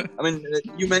 I mean,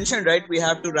 you mentioned, right? We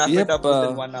have to wrap Yep, it up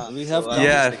within 1 hour. we have So, to-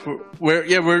 Yeah,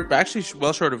 we're actually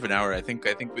well short of an hour. I think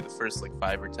with the first like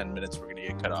 5 or 10 minutes we're gonna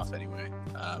get cut off anyway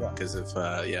because of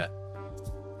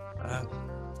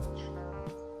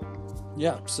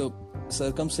Yeah. So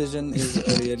circumcision is a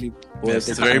really Yes, poetic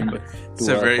it's very- end it's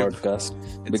to a our very- podcast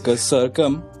because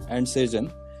circum and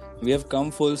cision, we have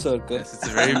come full circle. yes, it's a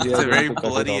very and we it's are a going very to cut it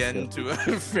bloody off end to a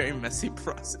very messy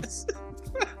process.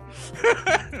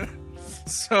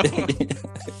 So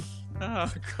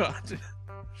oh god.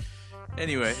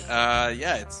 Anyway,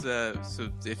 it's so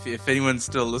if anyone's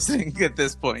still listening at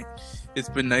this point, it's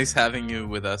been nice having you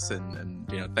with us, and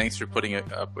thanks for putting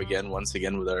it up once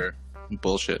again with our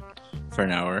bullshit for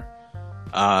an hour.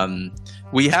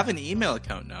 We have an email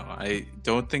account now. I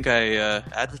don't think I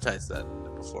advertised that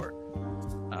before.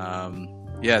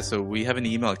 So we have an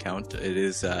email account. It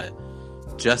is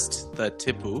just the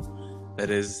Tippu. That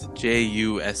is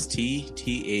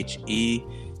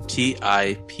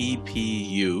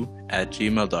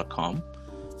JUSTTHETIPPU@gmail.com.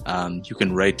 You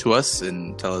can write to us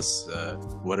and tell us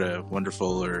what a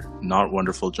wonderful or not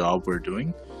wonderful job we're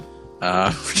doing.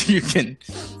 You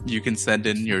can send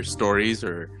in your stories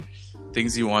or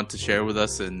things you want to share with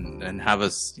us and have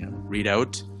us read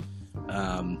out.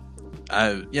 Does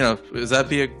that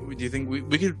be do you think we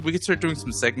could start doing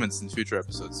some segments in future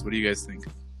episodes? What do you guys think?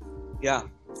 Yeah.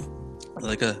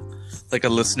 Like a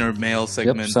listener mail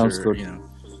segment. sounds or, good.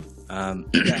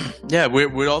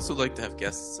 We'd also like to have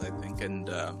guests, I think, and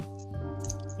I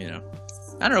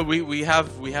don't know. We have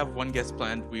one guest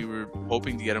planned. We were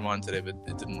hoping to get him on today, but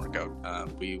it didn't work out.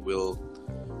 We will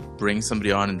bring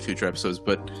somebody on in future episodes.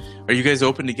 But are you guys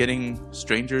open to getting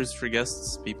strangers for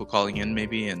guests? People calling in,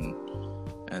 maybe, and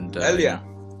Hell yeah.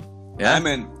 yeah. I'm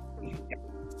in.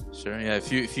 Sure. Yeah.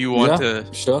 If you want to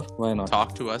Sure, why not?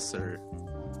 talk to us or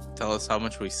tell us how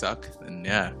much we suck, then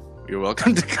you're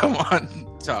welcome to come on,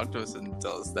 talk to us, and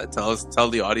tell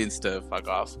the audience to fuck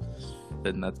off.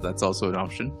 Then that's also an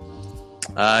option.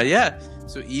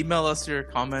 So email us your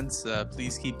comments.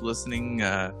 Please keep listening.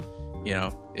 I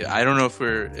don't know if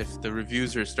the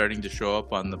reviews are starting to show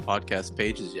up on the podcast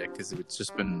pages yet, because this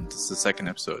is the second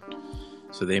episode,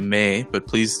 so they may. But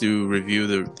please do review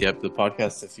the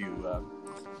podcast if you.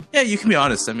 You can be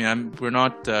honest. I mean, we're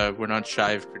not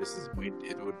shy of criticism.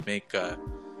 It would make our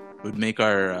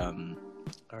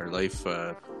life.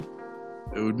 It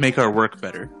would make our work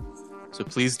better. So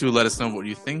please do let us know what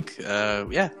you think.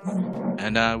 And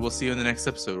we'll see you in the next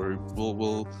episode. Or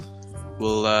we'll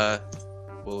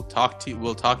talk you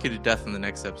to death in the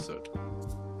next episode.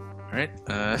 All right.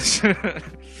 To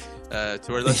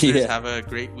our listeners, have a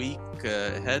great week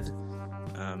ahead.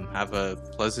 Have a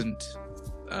pleasant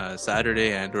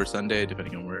Saturday and or Sunday,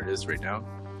 depending on where it is right now.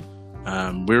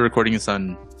 We're recording this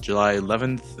on July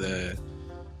 11th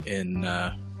in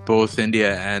both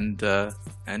India and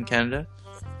Canada.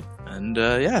 And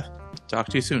talk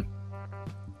to you soon.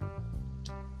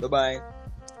 Bye-bye.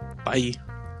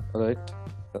 All right.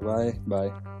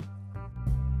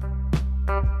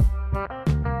 Bye.